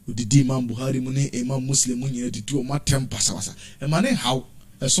odidi Imam Buhari mu ne Imam Muslim mu nyɛ didi o matem pasawasa e ma ne haw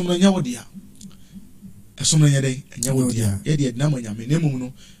ɛsom na nya wodia ɛsom na nya dɛ nya wodia yɛ de na manyame ne mu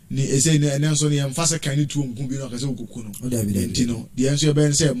no ni ese ne enso ne yemfase kan ni tuo nku bi no akase okuku no enti no de enso ye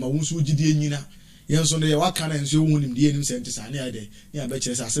ben se ma wonso gidie nyina yenso ne ye waka na enso wonim de enim se enti sa ne ade ne abe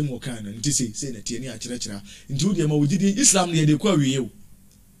kire se asem wo kan na enti se na tie ne a kire enti wo de ma wo gidie Islam ne de kwa wiye o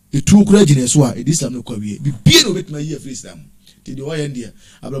etu kura gine so a Islam ne kwa wiye bibie no betima yi afri Islam ti de wo ye ndie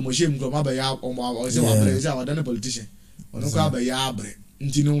abramo hye mkro ma ba ya o se wa bre se wa da ne politician ono kwa ba ya abre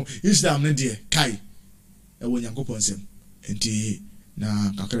enti no Islam ne de kai e wo Nyankopon sem enti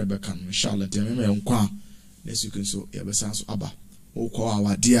na kakra beka no inshallah te me nkwa next week so ya besa so aba wo kwa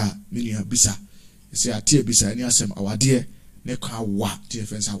awade a menua bisa se ate bisa ni asem awade ne kwa wa te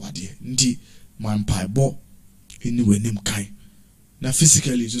fence awade ndi man paibo eni wenim kai na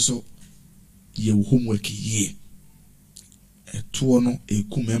physically so ye homework ye eto no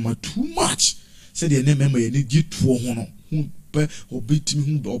ekumema too much se de ne mema ye ni gituo ho no pe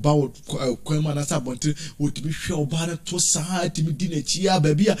obetimi hu oba kwema na sabonte otimi hwe oba na to saa timi di na chi ya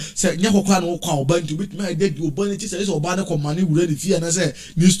ba bia se nya kokwa na okwa oba nti obetimi ha dedi oba na chi se oba na komane wura ni fia na se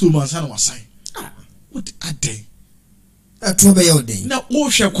ni stoma sa na wasan what ade ato be yodin na wo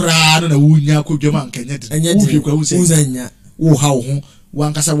hwe kura na wunya kodwema nkanya de wo hwe kwa uzanya wo ha wo ho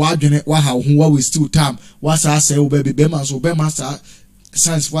wankasa wadwene wa ha wo ho wa we still time wa sa se wo be be ma so be ma sa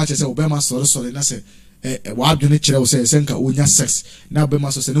science wa che se wo be ma sorry na se wadwene kire wo se senka onya sex na be ma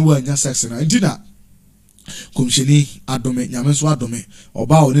so se ne wo anya sex na ndina komsheni adome nyame so adome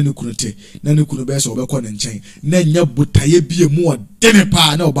oba o ne kunote na ne kunu be se obekọ ne nchen na nya botaye bie mu o dene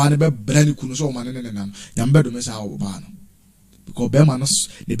pa na oba ne be bra ne kunu so o ma ne nam nyame be dome sa oba no because be ma no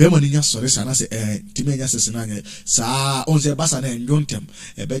ne be ma ne nya sore sa na se timi nya sex na nya sa on se basa na ndwontem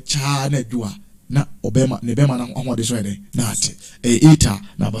e be cha na adwa na obema ne be ma na ahode so ede na ate 8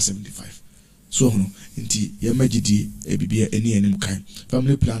 na ba 75 so no nti ye magidi bibia eni enim kan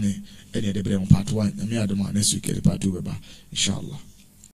family planning eni de bre part 1 na me adoma next week part 2 beba inshallah.